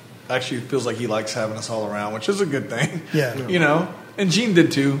feels like he likes having us all around, which is a good thing. Yeah. You know, and Gene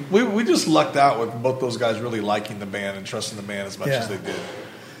did too. We just lucked out with both those guys really liking the band and trusting the band as much as they did,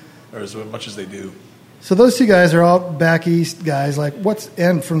 or as much as they do. So those 2 guys are all back east guys. Like,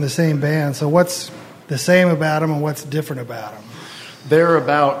 and from the same band. So what's the same about them and what's different about them? They're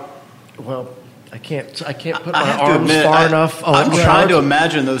about, well, I can't put I my have to arms admit, far enough. I'm apart. trying to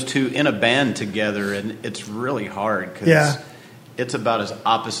imagine those 2 in a band together, and it's really hard because Yeah. it's about as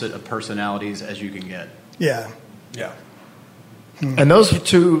opposite of personalities as you can get. Yeah. Yeah. And those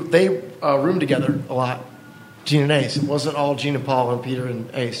 2, they roomed together a lot. Gene and Ace. It wasn't all Gene and Paul and Peter and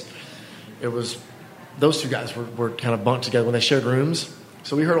Ace. It was those 2 guys were kind of bunked together when they shared rooms.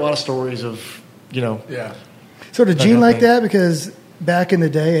 So we heard a lot of stories of, you know. Yeah. So did That Gene kind of like thing. that? Because back in the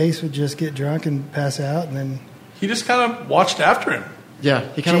day, Ace would just get drunk and pass out, and then He just kind of watched after him. Yeah,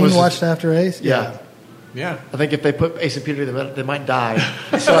 he kind Gene of was. watched after Ace. Yeah. Yeah. I think if they put Ace and Peter, they might die.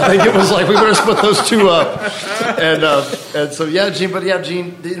 So I think it was like we better split those 2 up. And so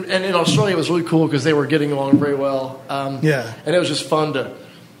Gene. And in Australia it was really cool because they were getting along very well. Yeah. And it was just fun to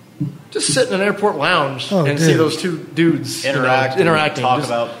just sit in an airport lounge Oh, and dude. see those 2 dudes Interacting, interacting, talk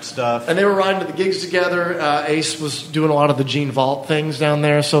about stuff. And they were riding to the gigs together. Ace was doing a lot of the Gene Vault things down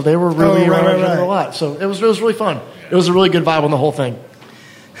there, so they were really right, around each right, other a right. lot. So it was really fun. It was a really good vibe on the whole thing.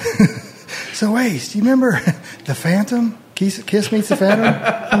 So Ace, do you remember the Phantom? Kiss Meets the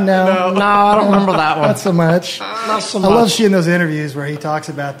Phantom? No, No, I don't remember that one. not so much. Not so I much. love seeing those interviews where he talks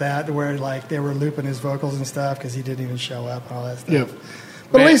about that, where like they were looping his vocals and stuff because he didn't even show up and all that stuff. Yep.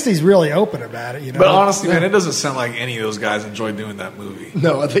 But Man. at least he's really open about it, you know. But honestly, man, it doesn't sound like any of those guys enjoyed doing that movie.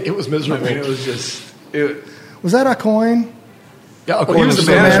 No, I think it was I miserable. mean, it was just. Was that a coin? Yeah, Well, he was the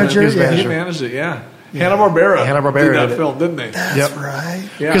the manager. manager, yeah. He managed it, yeah. Hanna-Barbera. Hanna-Barbera did that did it. film, didn't they? That's Yep. right.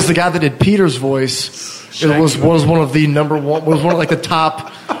 Yeah. Because the guy that did Peter's voice was one of the was one of like the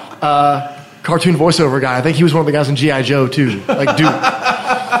top cartoon voiceover guy. I think he was one of the guys in G.I. Joe too. Like, dude,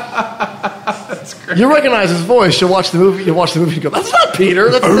 That's great. you recognize his voice. You'll watch the movie. And go, "That's not Peter."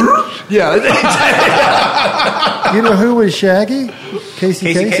 That's yeah. You know who was Shaggy?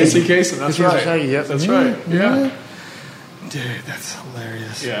 Casey Casey Kasem. Casey Kasem, that's Casey right. Shaggy, yep. That's right. Yeah. Dude, that's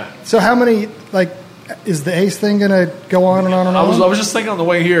hilarious. Yeah. So how many, like, is the Ace thing going to go on and on and I on? was just thinking on the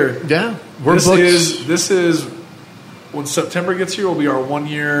way here. Yeah, we're booked. This is when September gets here, will be our 1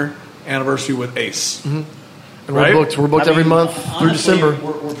 year anniversary with Ace. And Right? we're booked every month through Honestly, December.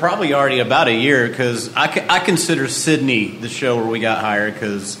 We're probably already about a year because I consider Sydney the show where we got hired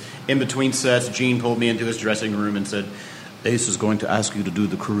because in between sets, Gene pulled me into his dressing room and said, Ace is going to ask you to do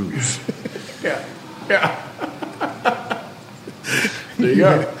the cruise. Yeah. There you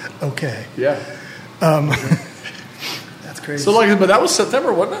go. Okay. Yeah. That's crazy. So but that was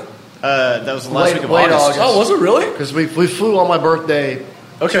September, wasn't it? That was the last week of Late August. Oh, was it really? Because we flew on my birthday.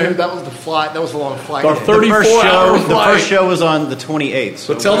 Okay. That was the flight. That was a long flight. Our The first 34-hour show, the flight. first show was on the 28th.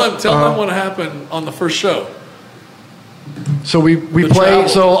 So But tell them what happened on the first show. So we The play. travel.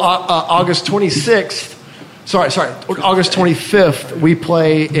 So August 26th. Sorry. August 25th. We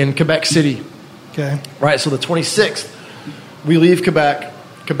play in Quebec City. Okay. Right. So the 26th, we leave Quebec,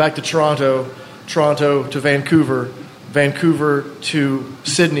 come back to Toronto, Toronto to Vancouver, Vancouver to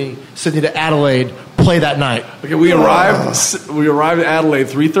Sydney, Sydney to Adelaide. Play that night. Okay, we arrived at Adelaide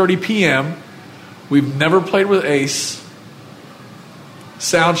 3:30 p.m. We've never played with Ace.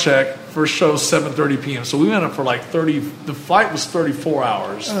 Sound check. First show 7:30 p.m. So we went up for like 30. The flight was 34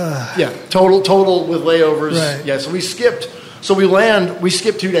 hours. Yeah. Total with layovers. Right. Yeah. So we skipped. So we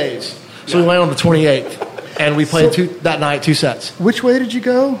skipped 2 days. So we land on the 28th, and we played that night 2 sets. Which way did you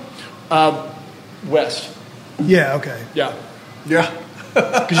go? West. Yeah. Okay. Yeah. Yeah.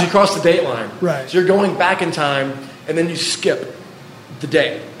 Because you cross the date line. Right. So you're going back in time, and then you skip the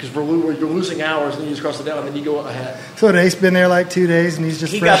day because you're losing hours, and then you just cross the date line, and then you go ahead. So had Ace been there like 2 days, and he's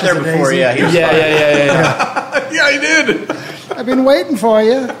just he fresh got there as a before, daisy? yeah. He was fine. Yeah, he did. I've been waiting for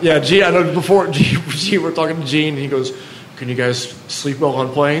you. Yeah, Gene, I know before Gene, we're talking to Gene, and he goes, "Can you guys sleep well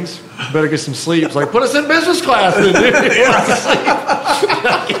on planes? Better get some sleep." It's like, put us in business class then, dude.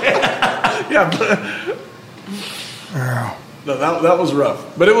 No, that was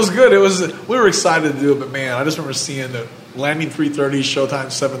rough, but it was good. We were excited to do it, but man, I just remember seeing the landing 3:30, showtime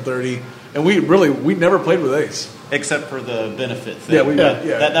 7:30, and we never played with Ace. Except for the benefit thing.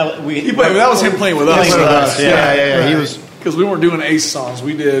 Yeah, That was him playing with us. Playing with us, Yeah. He was. Because we weren't doing Ace songs.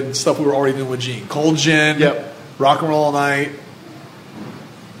 We did stuff we were already doing with Gene. Cold Gin, Yep. Rock and Roll All Night.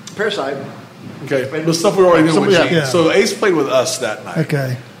 Parasite. Okay, the stuff we were already doing with Yeah. Gene. Yeah. So Ace played with us that night.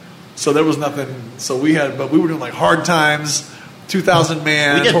 Okay. So there was nothing. So we were doing like Hard Times, 2,000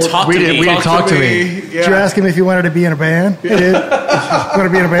 Man. We did Talk to Me. We did Talk to Me. Yeah. Did you ask him if he wanted to be in a band? He did. Want to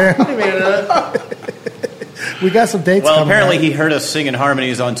be in a band? We got some dates Well, coming apparently up. he heard us singing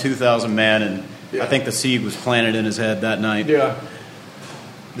harmonies on 2,000 Man, and I think the seed was planted in his head that night. Yeah.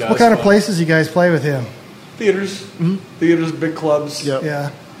 What kind of places you guys play with him? Theaters. Theaters, big clubs. Yep. Yeah.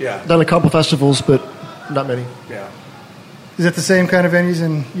 Yeah. Done a couple festivals, but not many. Yeah. Is it the same kind of venues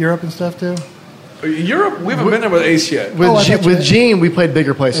in Europe and stuff too? Europe, we haven't been there with Ace yet. With, Oh, I thought you with had- Gene, we played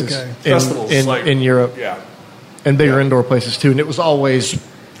bigger places Okay. Festivals, in Europe Yeah. and bigger indoor places too. And it was always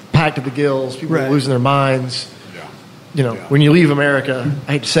packed to the gills. People Right. were losing their minds. Yeah. You know, when you leave America,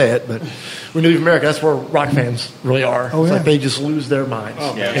 I hate to say it, but when you leave America, that's where rock fans really are. Oh, It's yeah. like they just lose their minds.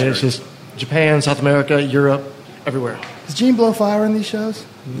 Oh, yeah, and it's just Japan, South America, Europe, everywhere. Does Gene blow fire in these shows?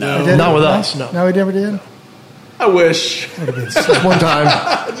 No. He did? Not with us, no. No, he never did? I wish. Just one time.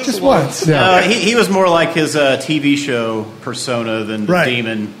 Just once. Yeah. He was more like his TV show persona than the Right.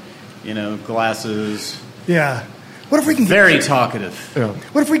 demon. You know, glasses. Yeah. What if we can get Very talkative. Yeah.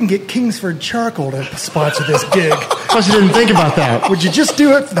 What if we can get Kingsford Charcoal to sponsor this gig? Plus, you didn't think about that. Would you just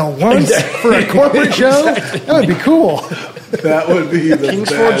do it the once for a corporate show? That would be cool. That would be the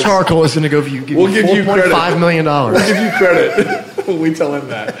Kingsford best. Charcoal is going to go give We'll give you credit. $4.5 million. We'll give you credit when we tell him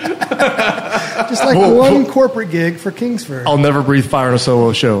that. Just like one corporate gig for Kingsford. I'll never breathe fire in a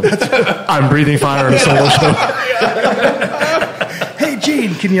solo show. I'm breathing fire in a solo show. Hey,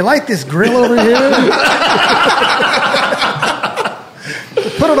 Gene, can you light this grill over here?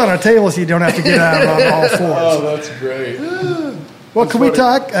 Put it on a table so you don't have to get out on all fours. Oh, that's great. Well, can we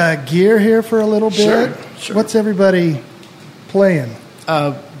talk gear here for a little bit? Sure. What's everybody playing?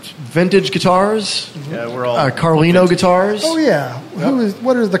 Vintage guitars, Yeah, we're all Carlino guitars. Oh, yeah.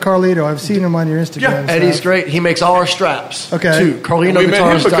 What is the Carlito? I've seen him on your Instagram. Yeah, Eddie's stuff. great. He makes all our straps. Okay. Too. We met him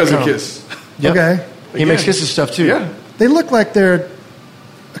CarlinoGuitars.com. because of Kiss. Yep. Okay. He makes Kiss's stuff too. Yeah. They look like they're,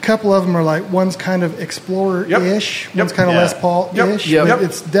 a couple of them are like, one's kind of Explorer-ish, Yep. one's kind of Yeah. Les Paul-ish. Yep. but Yep.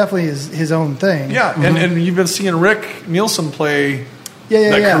 It's definitely his own thing. Yeah, and you've been seeing Rick Nielsen play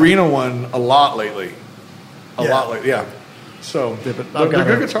Yeah. that Carino one a lot lately. A Yeah. lot lately, yeah. So but they're I've got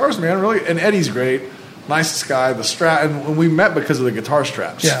good a- guitars, man. Really, and Eddie's great, nicest guy. The strap, and we met because of the guitar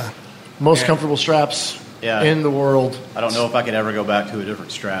straps. Yeah. Most comfortable straps Yeah. in the world. I don't know if I could ever go back to a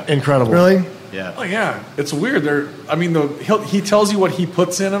different strap. Incredible. Really? Yeah. Oh yeah, it's weird. He tells you what he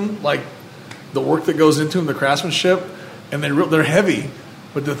puts in them, like the work that goes into them, the craftsmanship. and they're heavy.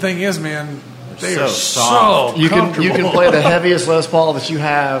 But the thing is, man, they so are soft. so You can comfortable. play the heaviest Les Paul that you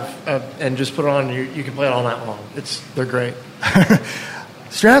have and just put it on. You can play it all night long. They're great.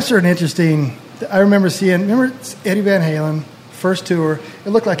 Straps are an interesting. I remember Eddie Van Halen first tour. It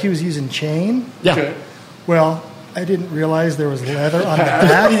looked like he was using chain. Yeah. Okay. Well, I didn't realize there was leather on the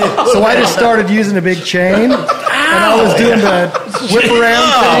back, so I just started using a big chain, and I was doing the whip around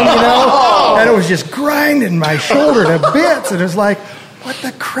thing, and it was just grinding my shoulder to bits, and it was like, what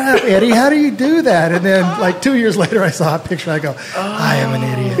the crap, Eddie? How do you do that? And then, like 2 years later, I saw a picture. I go, I am an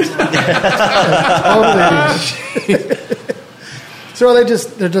idiot. Total idiot. So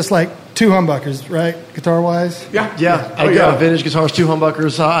they're just like two humbuckers, right? Guitar wise. Yeah. I got vintage guitars, 2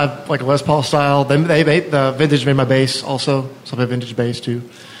 humbuckers. I have like a Les Paul style. The vintage made my bass also, so I have a vintage bass too.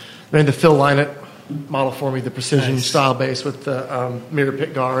 They made the Phil Lynott model for me, the precision style bass with the mirror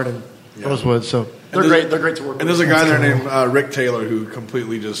pick guard and rosewood. So they're great. They're great to work with. And there's a guy there named Rick Taylor who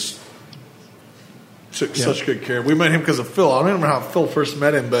completely just took such good care. We met him because of Phil. I don't remember how Phil first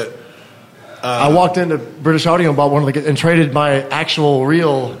met him, but I walked into British Audio and bought one of and traded my actual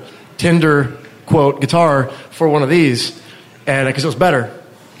real Tinder quote guitar for one of these, and because it was better.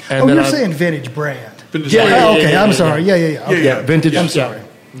 And Oh, then you're saying vintage brand. vintage. Okay, I'm sorry. Yeah. Okay. Yeah. vintage. I'm sorry.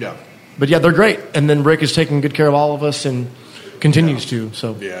 Yeah. But yeah, they're great. And then Rick is taking good care of all of us and continues to.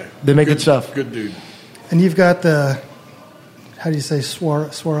 So Yeah. they make good stuff. Good dude. And you've got the, how do you say,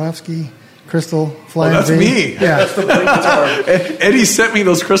 Swarovski crystal flying that's V? me. Yeah. Eddie sent me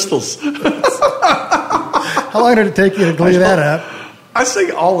those crystals. How long did it take you to glue that up? I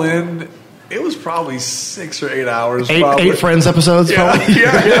say all in, it was probably 6 or 8 hours. Eight Friends episodes. Yeah, Probably.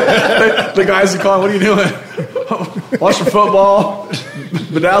 yeah. The guys would call, what are you doing? Watching football,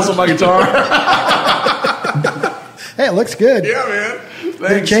 bedazzle my guitar. Hey, it looks good. Yeah, man. Did it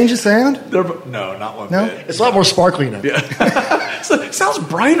Thanks. change the sound? No, not one No? bit. It's a lot more sparkly now. It sounds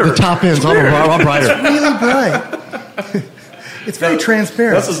brighter. The top end's a lot brighter. Really bright. It's very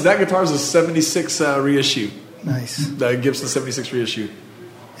transparent. That guitar's a 76 reissue. Nice. The Gibson 76 reissue.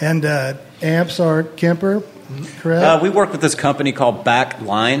 And amps are Kemper, correct? We work with this company called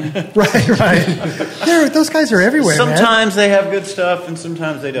Backline. Right. Those guys are everywhere, man. Sometimes they have good stuff, and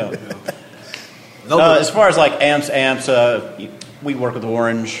sometimes they don't. As far as like amps, we work with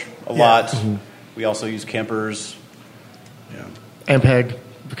Orange a lot. Mm-hmm. We also use Kempers. And Peg,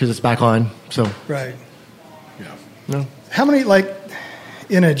 because it's backline. So, Right. Yeah. no. How many, like,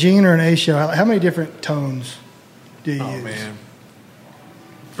 in a Gene or an A show, how many different tones do you Oh, use? man.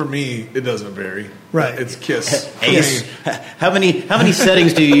 For me, it doesn't vary. Right. It's Kiss. Ace. How many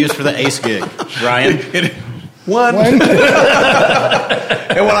settings do you use for the Ace gig, Ryan? One. One? And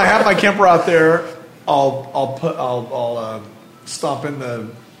when I have my Kemper out there, I'll stomp in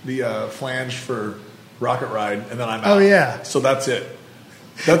the flange for Rocket Ride, and then I'm out. Oh, yeah. So that's it.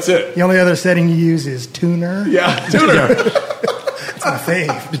 That's it. The only other setting you use is tuner. Yeah, tuner. It's my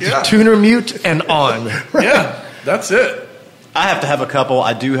fave. Yeah. Tuner, mute, and on. Yeah, that's it. I have to have a couple.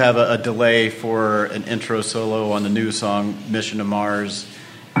 I do have a delay for an intro solo on the new song Mission to Mars,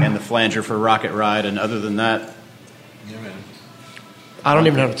 and the flanger for Rocket Ride. And other than that, Yeah, man. I don't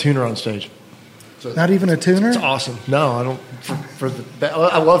even have a tuner on stage. Not even a tuner? It's awesome. No, I don't.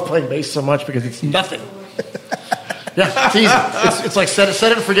 I love playing bass so much because it's nothing. Yeah, it's easy. It's like set it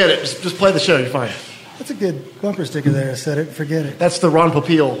and forget it. Just play the show. You're fine. That's a good bumper sticker there. Set it, forget it. That's the Ron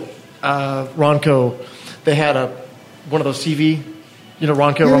Popeil, Ronco. They had one of those CV,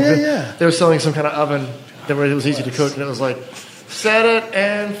 Ronco. Yeah, Ronco. yeah. They were selling some kind of oven that it was easy to cook, and it was like, set it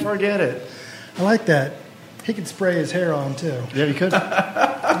and forget it. I like that. He could spray his hair on, too. Yeah, you could.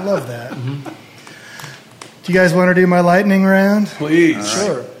 I love that. Do you guys want to do my lightning round? Please.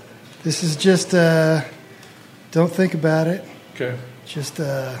 Sure. This is just, don't think about it. Okay. Just,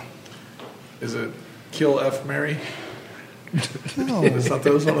 Is it Kill F Mary? no. It's not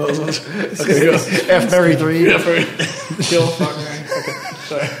those one of those ones. Okay, yeah. F Mary 3. Kill Fuck Mary. Okay.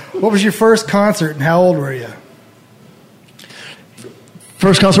 Sorry. What was your first concert and how old were you?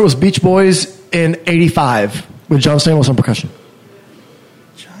 First concert was Beach Boys in '85 with John Stamos on percussion.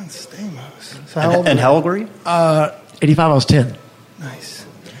 John Stamos. So how old and were how old were you? 85, I was 10. you? Nice.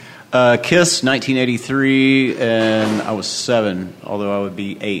 Kiss, 1983, and I was 7, although I would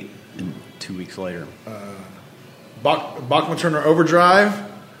be 8 2 weeks later. Bachman Turner Overdrive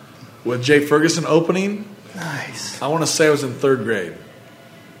with Jay Ferguson opening. Nice. I want to say I was in 3rd grade.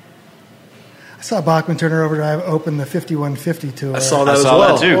 I saw Bachman Turner Overdrive open the 5150 tour. I saw that I as saw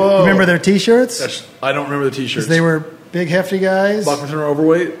well. that too. Whoa. You remember their T-shirts? I don't remember the T-shirts. They were big, hefty guys. Bachman Turner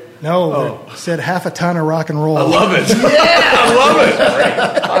Overweight. No, Oh. they said half a ton of rock and roll. I love it. Yeah, I love it.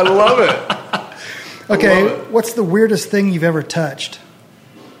 I love it. Okay, love it. what's the weirdest thing you've ever touched?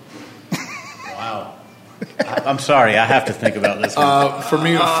 Wow. I'm sorry. I have to think about this one. For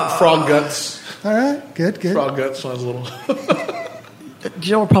me, frog guts. All right, good. Frog guts when I was little. Do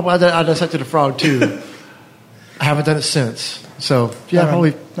you know what? Probably I dissected a frog too. I haven't done it since. So yeah,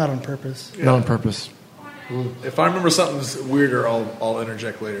 probably Not on purpose. not on purpose. If I remember something weirder, I'll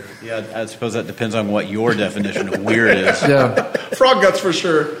interject later. Yeah, I suppose that depends on what your definition of weird is. Yeah. Frog guts for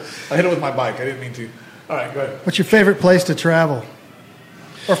sure. I hit it with my bike. I didn't mean to. All right, go ahead. What's your favorite place to travel?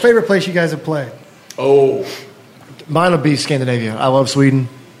 Or favorite place you guys have played? Oh, Mine would be Scandinavia. I love Sweden.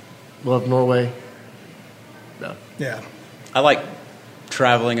 Love Norway. No. Yeah. I like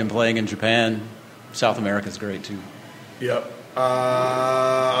traveling and playing in Japan. South America's great too. yep.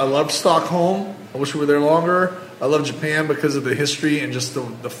 I love Stockholm. I wish we were there longer. I love Japan because of the history and just the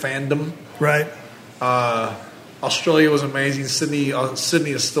fandom. Right. Australia was amazing. Sydney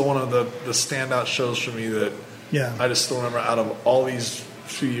is still one of the standout shows for me that Yeah. I just still remember out of all these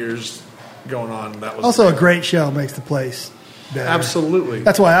few years going on. That was Also, a great show makes the place better. absolutely.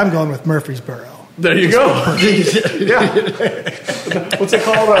 That's why I'm going with Murfreesboro. There you go. Yeah. What's it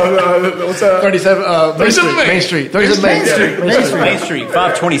called? What's that? 37 Main Street. 37 Main Street. Main Street,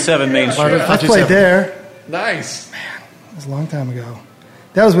 527 Main Street. I played there. Nice. It was a long time ago.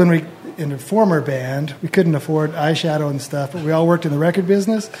 That was when we, in a former band, we couldn't afford eyeshadow and stuff, but we all worked in the record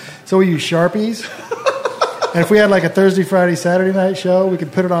business, so we used Sharpies. And if we had like a Thursday, Friday, Saturday night show, we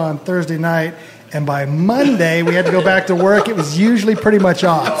could put it on Thursday night, and by Monday we had to go back to work. It was usually pretty much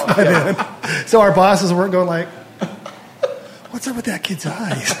off by then. So our bosses weren't going like, what's up with that kid's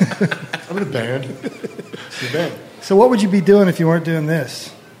eyes? I'm in a band. So what would you be doing if you weren't doing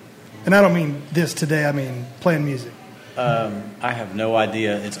this? And I don't mean this today, I mean playing music. I have no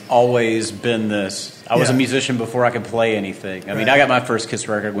idea. It's always been this. I was a Yeah. musician before I could play anything. I mean, Right. I got my first Kiss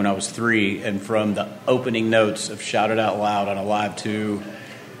record when I was 3, and from the opening notes of Shout It Out Loud on a Live 2,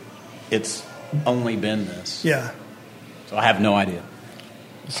 it's only been this. Yeah. So I have no idea.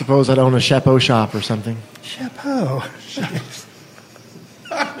 Suppose I'd own a chapeau shop or something. Chapeau.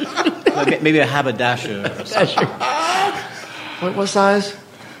 Maybe a haberdasher or something. What size?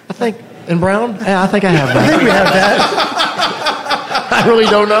 I think in brown. Yeah, I think I have I that. think we have that. I really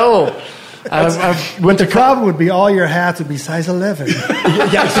don't know. I went to The problem would be all your hats would be size 11. I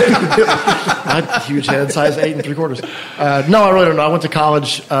had huge head, size 8 3/4. No, I really don't know. I went to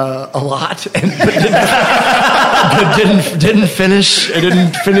college a lot, and but didn't finish. I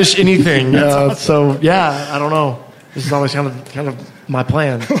didn't finish anything. So yeah, I don't know. This is always kind of my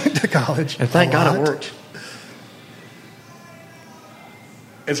plan, Went to college. and thank a God lot. it worked.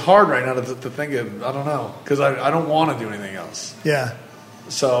 It's hard right now to think of. I don't know because I don't want to do anything else. Yeah.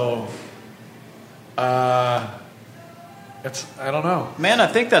 So, it's I don't know. Man, I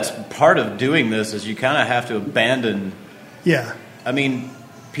think that's part of doing this is you kind of have to abandon. Yeah. I mean,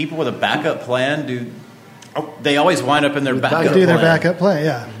 people with a backup plan they always wind up in their backup Do their plan. backup play,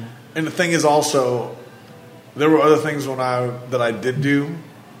 yeah. And the thing is also, there were other things that I did do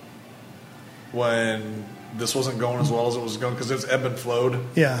when this wasn't going as well as it was going because it was ebb and flowed.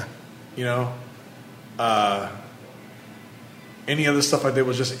 Yeah. You know, any other stuff I did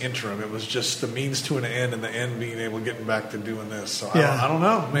was just interim. It was just the means to an end, and the end being able to get back to doing this. So Yeah. I don't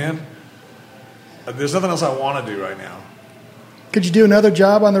know, man. There's nothing else I want to do right now. Could you do another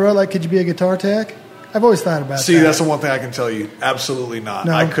job on the road? Like, could you be a guitar tech? I've always thought about See, that. that's the one thing I can tell you. Absolutely not.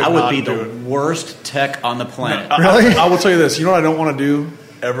 No. I could I would not be do the it. worst tech on the planet. Really? I will tell you this. You know what I don't want to do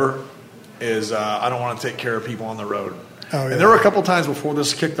ever is I don't want to take care of people on the road. Oh, really? And there were a couple times before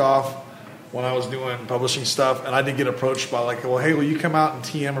this kicked off when I was doing publishing stuff, and I did get approached by like, well, hey, will you come out and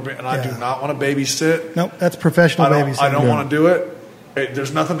TM? And I do Yeah. not want to babysit. Nope, that's professional babysitting. I don't want to do it.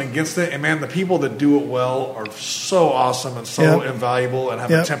 There's nothing against it. And man, the people that do it well are so awesome and so Yep. invaluable and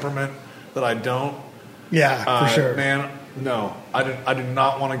have Yep. a temperament that I don't. Yeah, for sure. Man, no, I do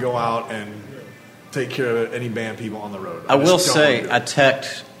not want to go out and take care of any band people on the road. I will just don't say, wanna do I it.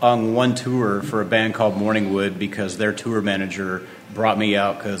 teched on one tour for a band called Morningwood because their tour manager brought me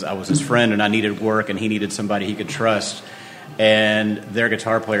out because I was his friend and I needed work and he needed somebody he could trust. And their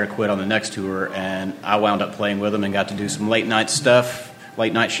guitar player quit on the next tour, and I wound up playing with them and got to do some late night stuff,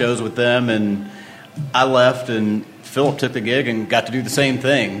 late night shows with them. And I left, and Philip took the gig and got to do the same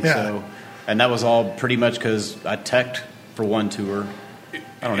thing. Yeah. So, and that was all pretty much because I teched for one tour.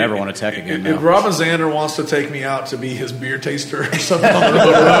 I don't ever want to tech again If now. Robin Zander wants to take me out to be his beer taster or something on the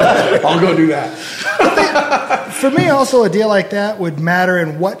road, I'll go do that. For me, also, a deal like that would matter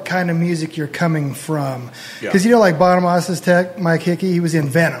in what kind of music you're coming from. Because, Yeah. you know, like Bonamassa tech, Mike Hickey, he was in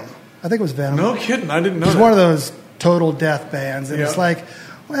Venom. I think it was Venom. No kidding, I didn't know He's that. one of those total death bands. And it's Yeah. like,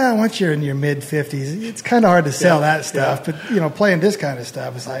 well, once you're in your mid 50s, it's kind of hard to sell that stuff. yeah. But playing this kind of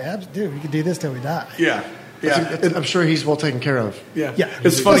stuff, it's like, dude, we can do this till we die. Yeah. Yeah. I'm sure he's well taken care of. Yeah. Yeah,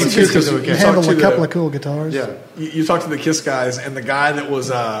 It's funny, too, because you you handle talk a to couple the, of cool guitars. Yeah. you talk to the Kiss guys, and the guy that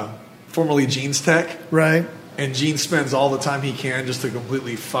was formerly Gene's tech, Right. and Gene spends all the time he can just to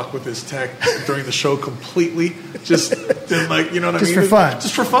completely fuck with his tech during the show completely. Just, like, you know what Just I mean? for fun.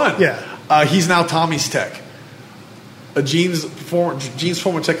 Just for fun. Yeah. He's now Tommy's tech. Gene's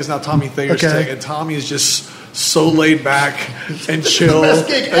former tech is now Tommy Thayer's Okay. tech, and Tommy is just so laid back and chill, Best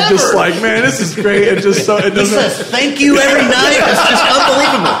gig and just ever. like, man, this is great. And just so it doesn't. Thank you every night. It's just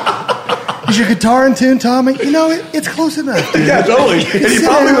unbelievable. Is your guitar in tune, Tommy? It's close enough. Dude. Yeah, totally. And he sit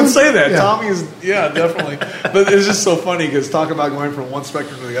probably down. would say that. Yeah. Tommy is, definitely. But it's just so funny because talk about going from one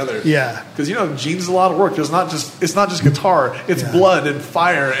spectrum to the other. Yeah. Because Gene's a lot of work. It's not just guitar. It's Yeah. blood and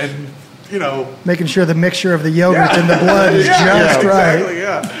fire and Making sure the mixture of the yogurt and the blood is yeah, just right. exactly,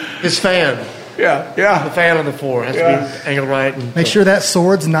 yeah, His fan. yeah. The fan on the floor has Yeah. to be angled right. And Make sure that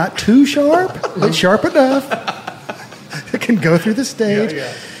sword's not too sharp, but sharp enough. It can go through the stage.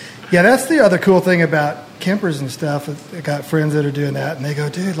 Yeah. That's the other cool thing about Kempers and stuff. I got friends that are doing that, and they go,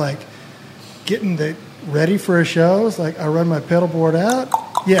 dude, like getting ready for a show. It's like I run my pedal board out.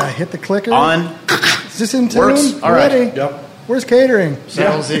 Yeah, I hit the clicker. On. Is this in tune? Works. All right. Ready? Yep. Where's catering?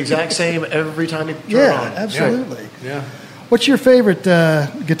 sounds the exact same every time you turn it Yeah, on. absolutely. Yeah. What's your favorite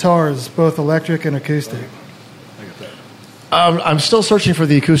guitars, both electric and acoustic? I'm still searching for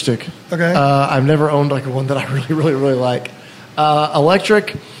the acoustic. Okay. I've never owned like one that I really, really, really like.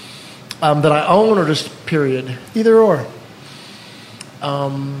 Electric that I own or just period? Either or.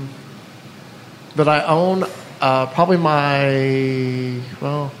 That I own, probably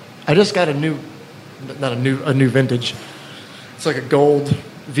I just got a new vintage. It's like a gold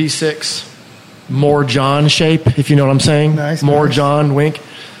V6 More John shape, if you know what I'm saying. Nice, More nice. John, wink.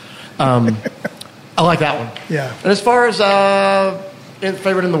 I like that one. Yeah. And as far as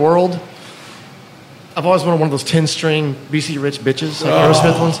favorite in the world, I've always wanted one of those 10-string BC Rich bitches, like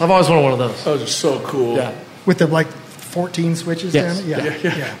Aerosmith ones. I've always wanted one of those. Those are so cool. Yeah. With the 14 switches Yes. down it?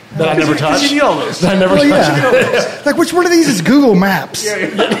 Yeah. That I never touched. You need all those. That I never Well, touched. yeah. Like, which one of these is Google Maps? There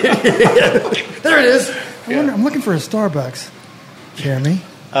it is. I'm looking for a Starbucks. Jeremy.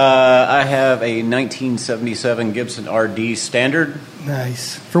 I have a 1977 Gibson RD Standard.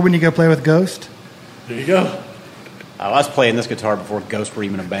 Nice. For when you go play with Ghost? There you go. I was playing this guitar before Ghost were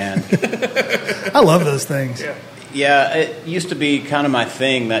even a band. I love those things. Yeah, it used to be kind of my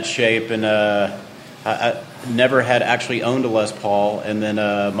thing, that shape, and I never had actually owned a Les Paul. And then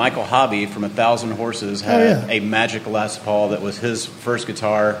Michael Hobby from 1,000 Horses had a Magic Les Paul that was his first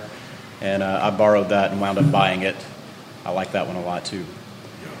guitar, and I borrowed that and wound up buying it. I like that one a lot too.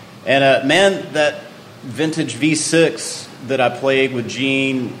 And man, that vintage V6 that I played with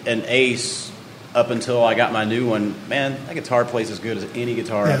Gene and Ace up until I got my new one, man, that guitar plays as good as any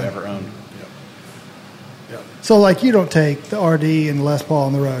guitar I've Yeah. ever owned. So, like, you don't take the RD and Les Paul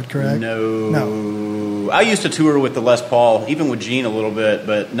on the road, correct? No. I used to tour with the Les Paul, even with Gene a little bit,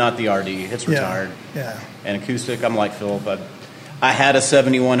 but not the RD. It's Yeah. retired. Yeah. And acoustic, I'm like Philip. I had a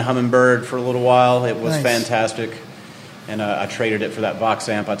 71 Hummingbird for a little while. It was Nice. fantastic. And I traded it for that Vox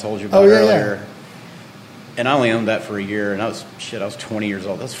amp I told you about Oh, yeah, earlier. And I only owned that for a year, and I was 20 years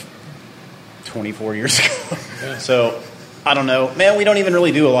old. That's 24 years ago. So, I don't know. Man, we don't even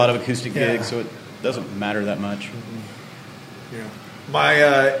really do a lot of acoustic gigs, so it doesn't matter that much. Yeah.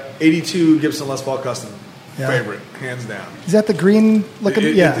 My 82 Gibson Les Paul Custom, Yeah. favorite, hands down. Is that the green looking?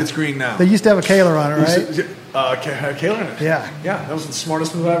 It's green now. They used to have a Kaler on it, right? Kaler in it. Yeah. Yeah, that was the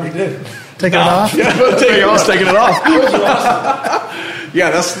smartest move I ever did. Taking it off? Taking it off.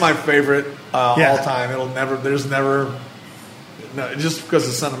 Yeah, that's my favorite all Yeah. time. Just because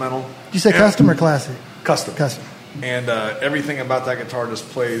it's sentimental. Did you say custom or classic? Custom. Custom. And everything about that guitar just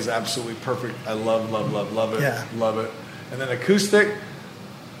plays absolutely perfect. I love it. Yeah. Love it. And then acoustic,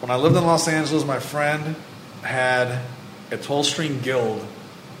 when I lived in Los Angeles, my friend had a 12-string Guild,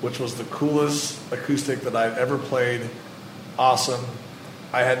 which was the coolest acoustic that I've ever played. Awesome.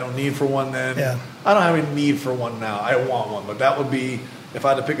 I had no need for one then. Yeah. I don't have any need for one now. I want one, but that would be, if I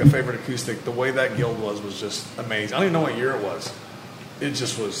had to pick a favorite acoustic, the way that Guild was just amazing. I don't even know what year it was. It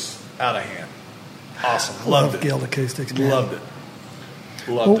just was out of hand. Awesome. Loved it. Guild acoustics, man. Loved it.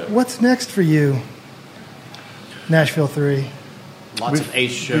 Well, Loved it. what's next for you? Nashville 3. Lots of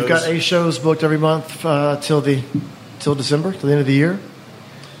Ace shows. We've got 8 shows booked every month till December, till the end of the year.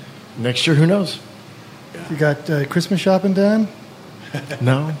 Next year, who knows? You got Christmas shopping done?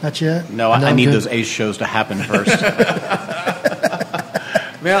 No. Not yet? No, I I'm need good. those Ace shows to happen first.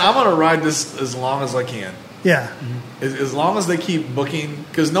 Man, I'm going to ride this as long as I can. Yeah. As long as they keep booking,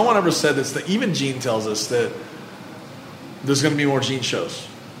 because no one ever said this. That even Gene tells us that there's going to be more Gene shows,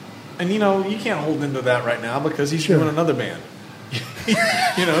 and you can't hold into that right now because he's doing another band. He's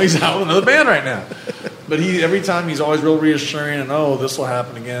out with another band right now. But every time he's always real reassuring and this will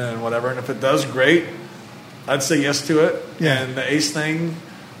happen again and whatever. And if it does, great. I'd say yes to it. Yeah. And the Ace thing,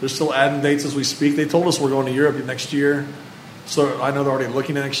 they're still adding dates as we speak. They told us we're going to Europe next year, so I know they're already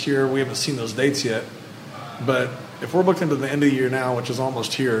looking at next year. We haven't seen those dates yet. But if we're booked into the end of the year now, which is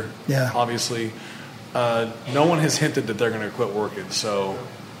almost here, obviously, no one has hinted that they're going to quit working. So,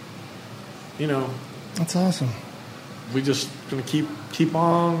 that's awesome. We just going to keep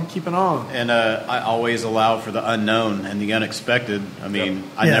on keeping on. And I always allow for the unknown and the unexpected. I mean,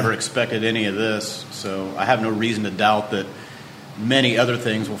 I never expected any of this, so I have no reason to doubt that many other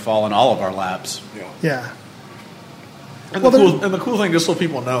things will fall in all of our laps. Yeah. And the cool thing, just so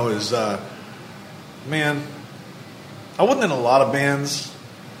people know, is, man, I wasn't in a lot of bands,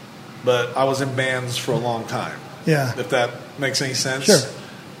 but I was in bands for a long time. Yeah. If that makes any sense. Sure.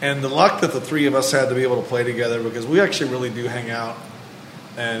 And the luck that the three of us had to be able to play together, because we actually really do hang out,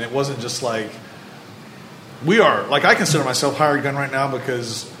 and it wasn't just like I consider myself hired gun right now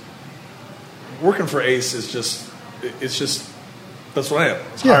because working for Ace is just that's what I am.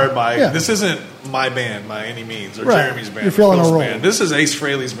 It's hired by. This isn't my band by any means, or Jeremy's band. You're filling a role. Band. This is Ace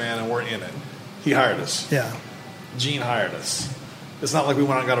Frehley's band, and we're in it. He hired us. Yeah. Gene hired us. It's not like we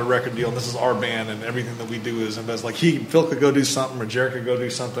went out and got a record deal and this is our band and everything that we do is invested. Like Phil could go do something or Jared could go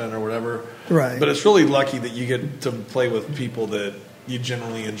do something or whatever. Right. But it's really lucky that you get to play with people that you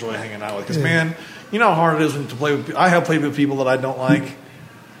generally enjoy hanging out with. Because, man, you know how hard it is to play with. I have played with people that I don't like,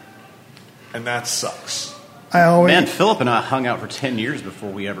 and that sucks. Man, Philip and I hung out for 10 years before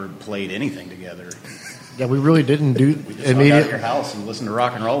we ever played anything together. Yeah, we really didn't do. We just hung out at your house and listened to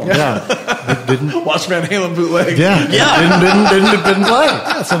rock and roll. Yeah, we didn't watch Van Halen bootleg. Yeah. Didn't play.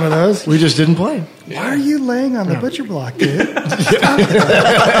 Yeah, some of those. We just didn't play. Why are you laying on the butcher block, dude?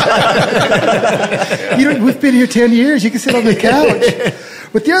 We've been here 10 years. You can sit on the couch.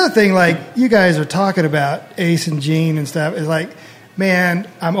 But the other thing, like you guys are talking about Ace and Gene and stuff, is like, man,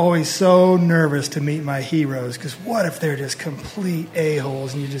 I'm always so nervous to meet my heroes because what if they're just complete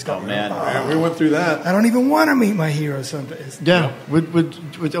a-holes and you just go, man, we went through that. I don't even want to meet my heroes sometimes. Yeah, with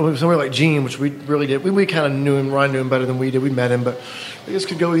somebody like Gene, which we really did. We kind of knew him. Ryan knew him better than we did. We met him, but I guess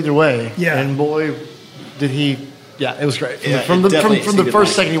could go either way. Yeah. And boy, did he. Yeah, it was great. From it the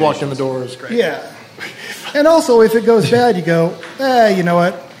first second he walked in the door, it was great. Yeah. And also, if it goes bad, you go, you know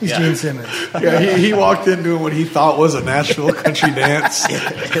what? He's Gene Simmons. Yeah, he walked in doing what he thought was a Nashville country dance. Wow.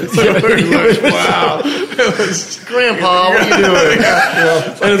 It was, Grandpa, what are you doing?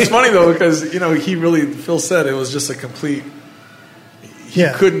 And it's funny, though, because, Phil said it was just a complete,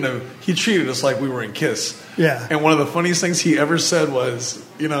 he treated us like we were in Kiss. Yeah. And one of the funniest things he ever said was,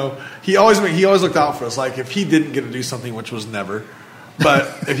 he always looked out for us. Like, if he didn't get to do something, which was never,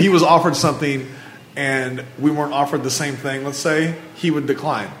 but if he was offered something and we weren't offered the same thing, let's say, he would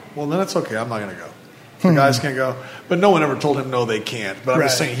decline. Well, then it's okay. I'm not going to go. The guys can't go. But no one ever told him, no, they can't. But I'm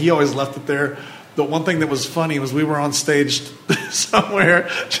just saying, he always left it there. The one thing that was funny was we were on stage somewhere,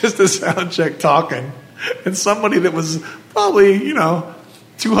 just a sound check talking, and somebody that was probably,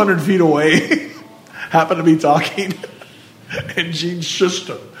 200 feet away happened to be talking, and Gene shushed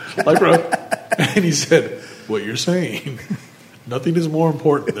him. Like, bro. And he said, what you're saying... nothing is more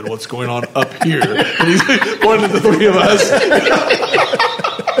important than what's going on up here. And he's pointing at the three of us.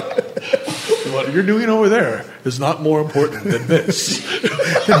 What you're doing over there is not more important than this.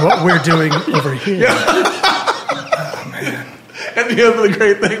 Than what we're doing over here. Yeah. Oh, man. And the other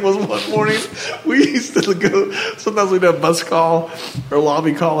great thing was one morning, we used to go, sometimes we'd have bus call or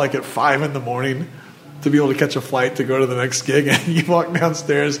lobby call like at 5 in the morning to be able to catch a flight to go to the next gig. And you walk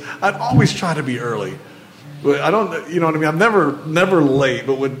downstairs. I'd always try to be early. But I don't, you know what I mean? I'm never late.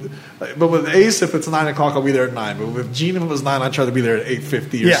 But with Ace, if it's 9 o'clock, I'll be there at 9. But with Gene, if it was 9, I'd try to be there at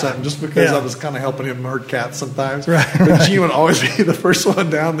 8:50 or something, just because I was kind of helping him herd cats sometimes. Right. But Gene would always be the first one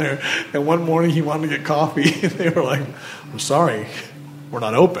down there. And one morning he wanted to get coffee, and they were like, "I'm sorry, we're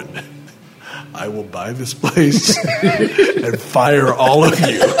not open. I will buy this place and fire all of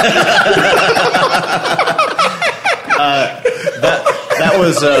you."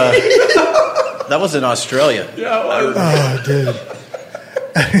 That was in Australia. Yeah, it was. Oh, dude.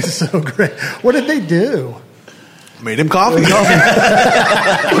 That is so great. What did they do? Made him coffee.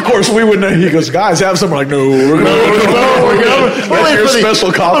 Of course, we wouldn't know. He goes, guys, have some. We're like, no, we're going to We'll wait your for the- special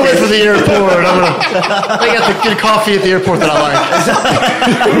I'll coffee. wait for the airport. They got the good coffee at the airport that I like.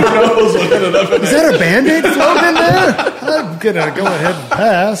 Is that a Band-Aid floating in there? I'm going to go ahead and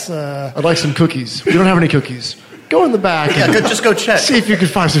pass. I'd like some cookies. We don't have any cookies. Go in the back. Yeah, and just go check. see if you can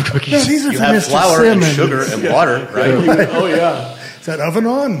find some No, cookies. these are You for have Mr. flour and Simmons. sugar and water, right? Oh, yeah. Is that oven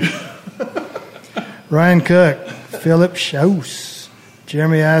on? Ryan Cook, Philip Schaus,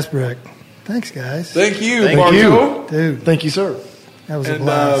 Jeremy Asbrick. Thanks, guys. Thank you, Thank Marco. Dude, Thank you, sir. that was a And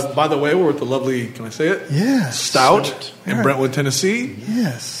blast. by the way, we're with the lovely, can I say it? Yes. Stout in Yeah. Brentwood, Tennessee.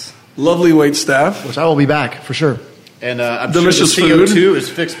 Yes. Lovely wait staff. Which I will be back for sure. And I'm Delicious sure the CO2 food. is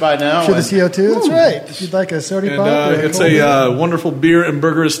fixed by now. For the and- CO2, that's right. If you'd like a soda And pop. or it's cold beer. a wonderful beer and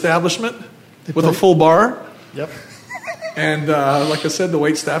burger establishment with a play- full bar. Yep. And like I said, the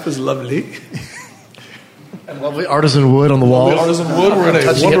wait staff is lovely. And lovely artisan wood on the The walls. artisan wood. We're at a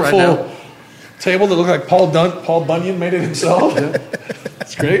Touching it right wonderful now. table that looks like Paul Bunyan made it himself.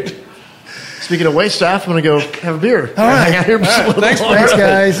 It's great. Speaking of wait staff, I'm going to go have a beer. All right. Hang out here. All right. Thanks, Thanks,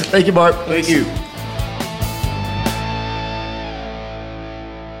 guys. Thank you, Bart. Thank you.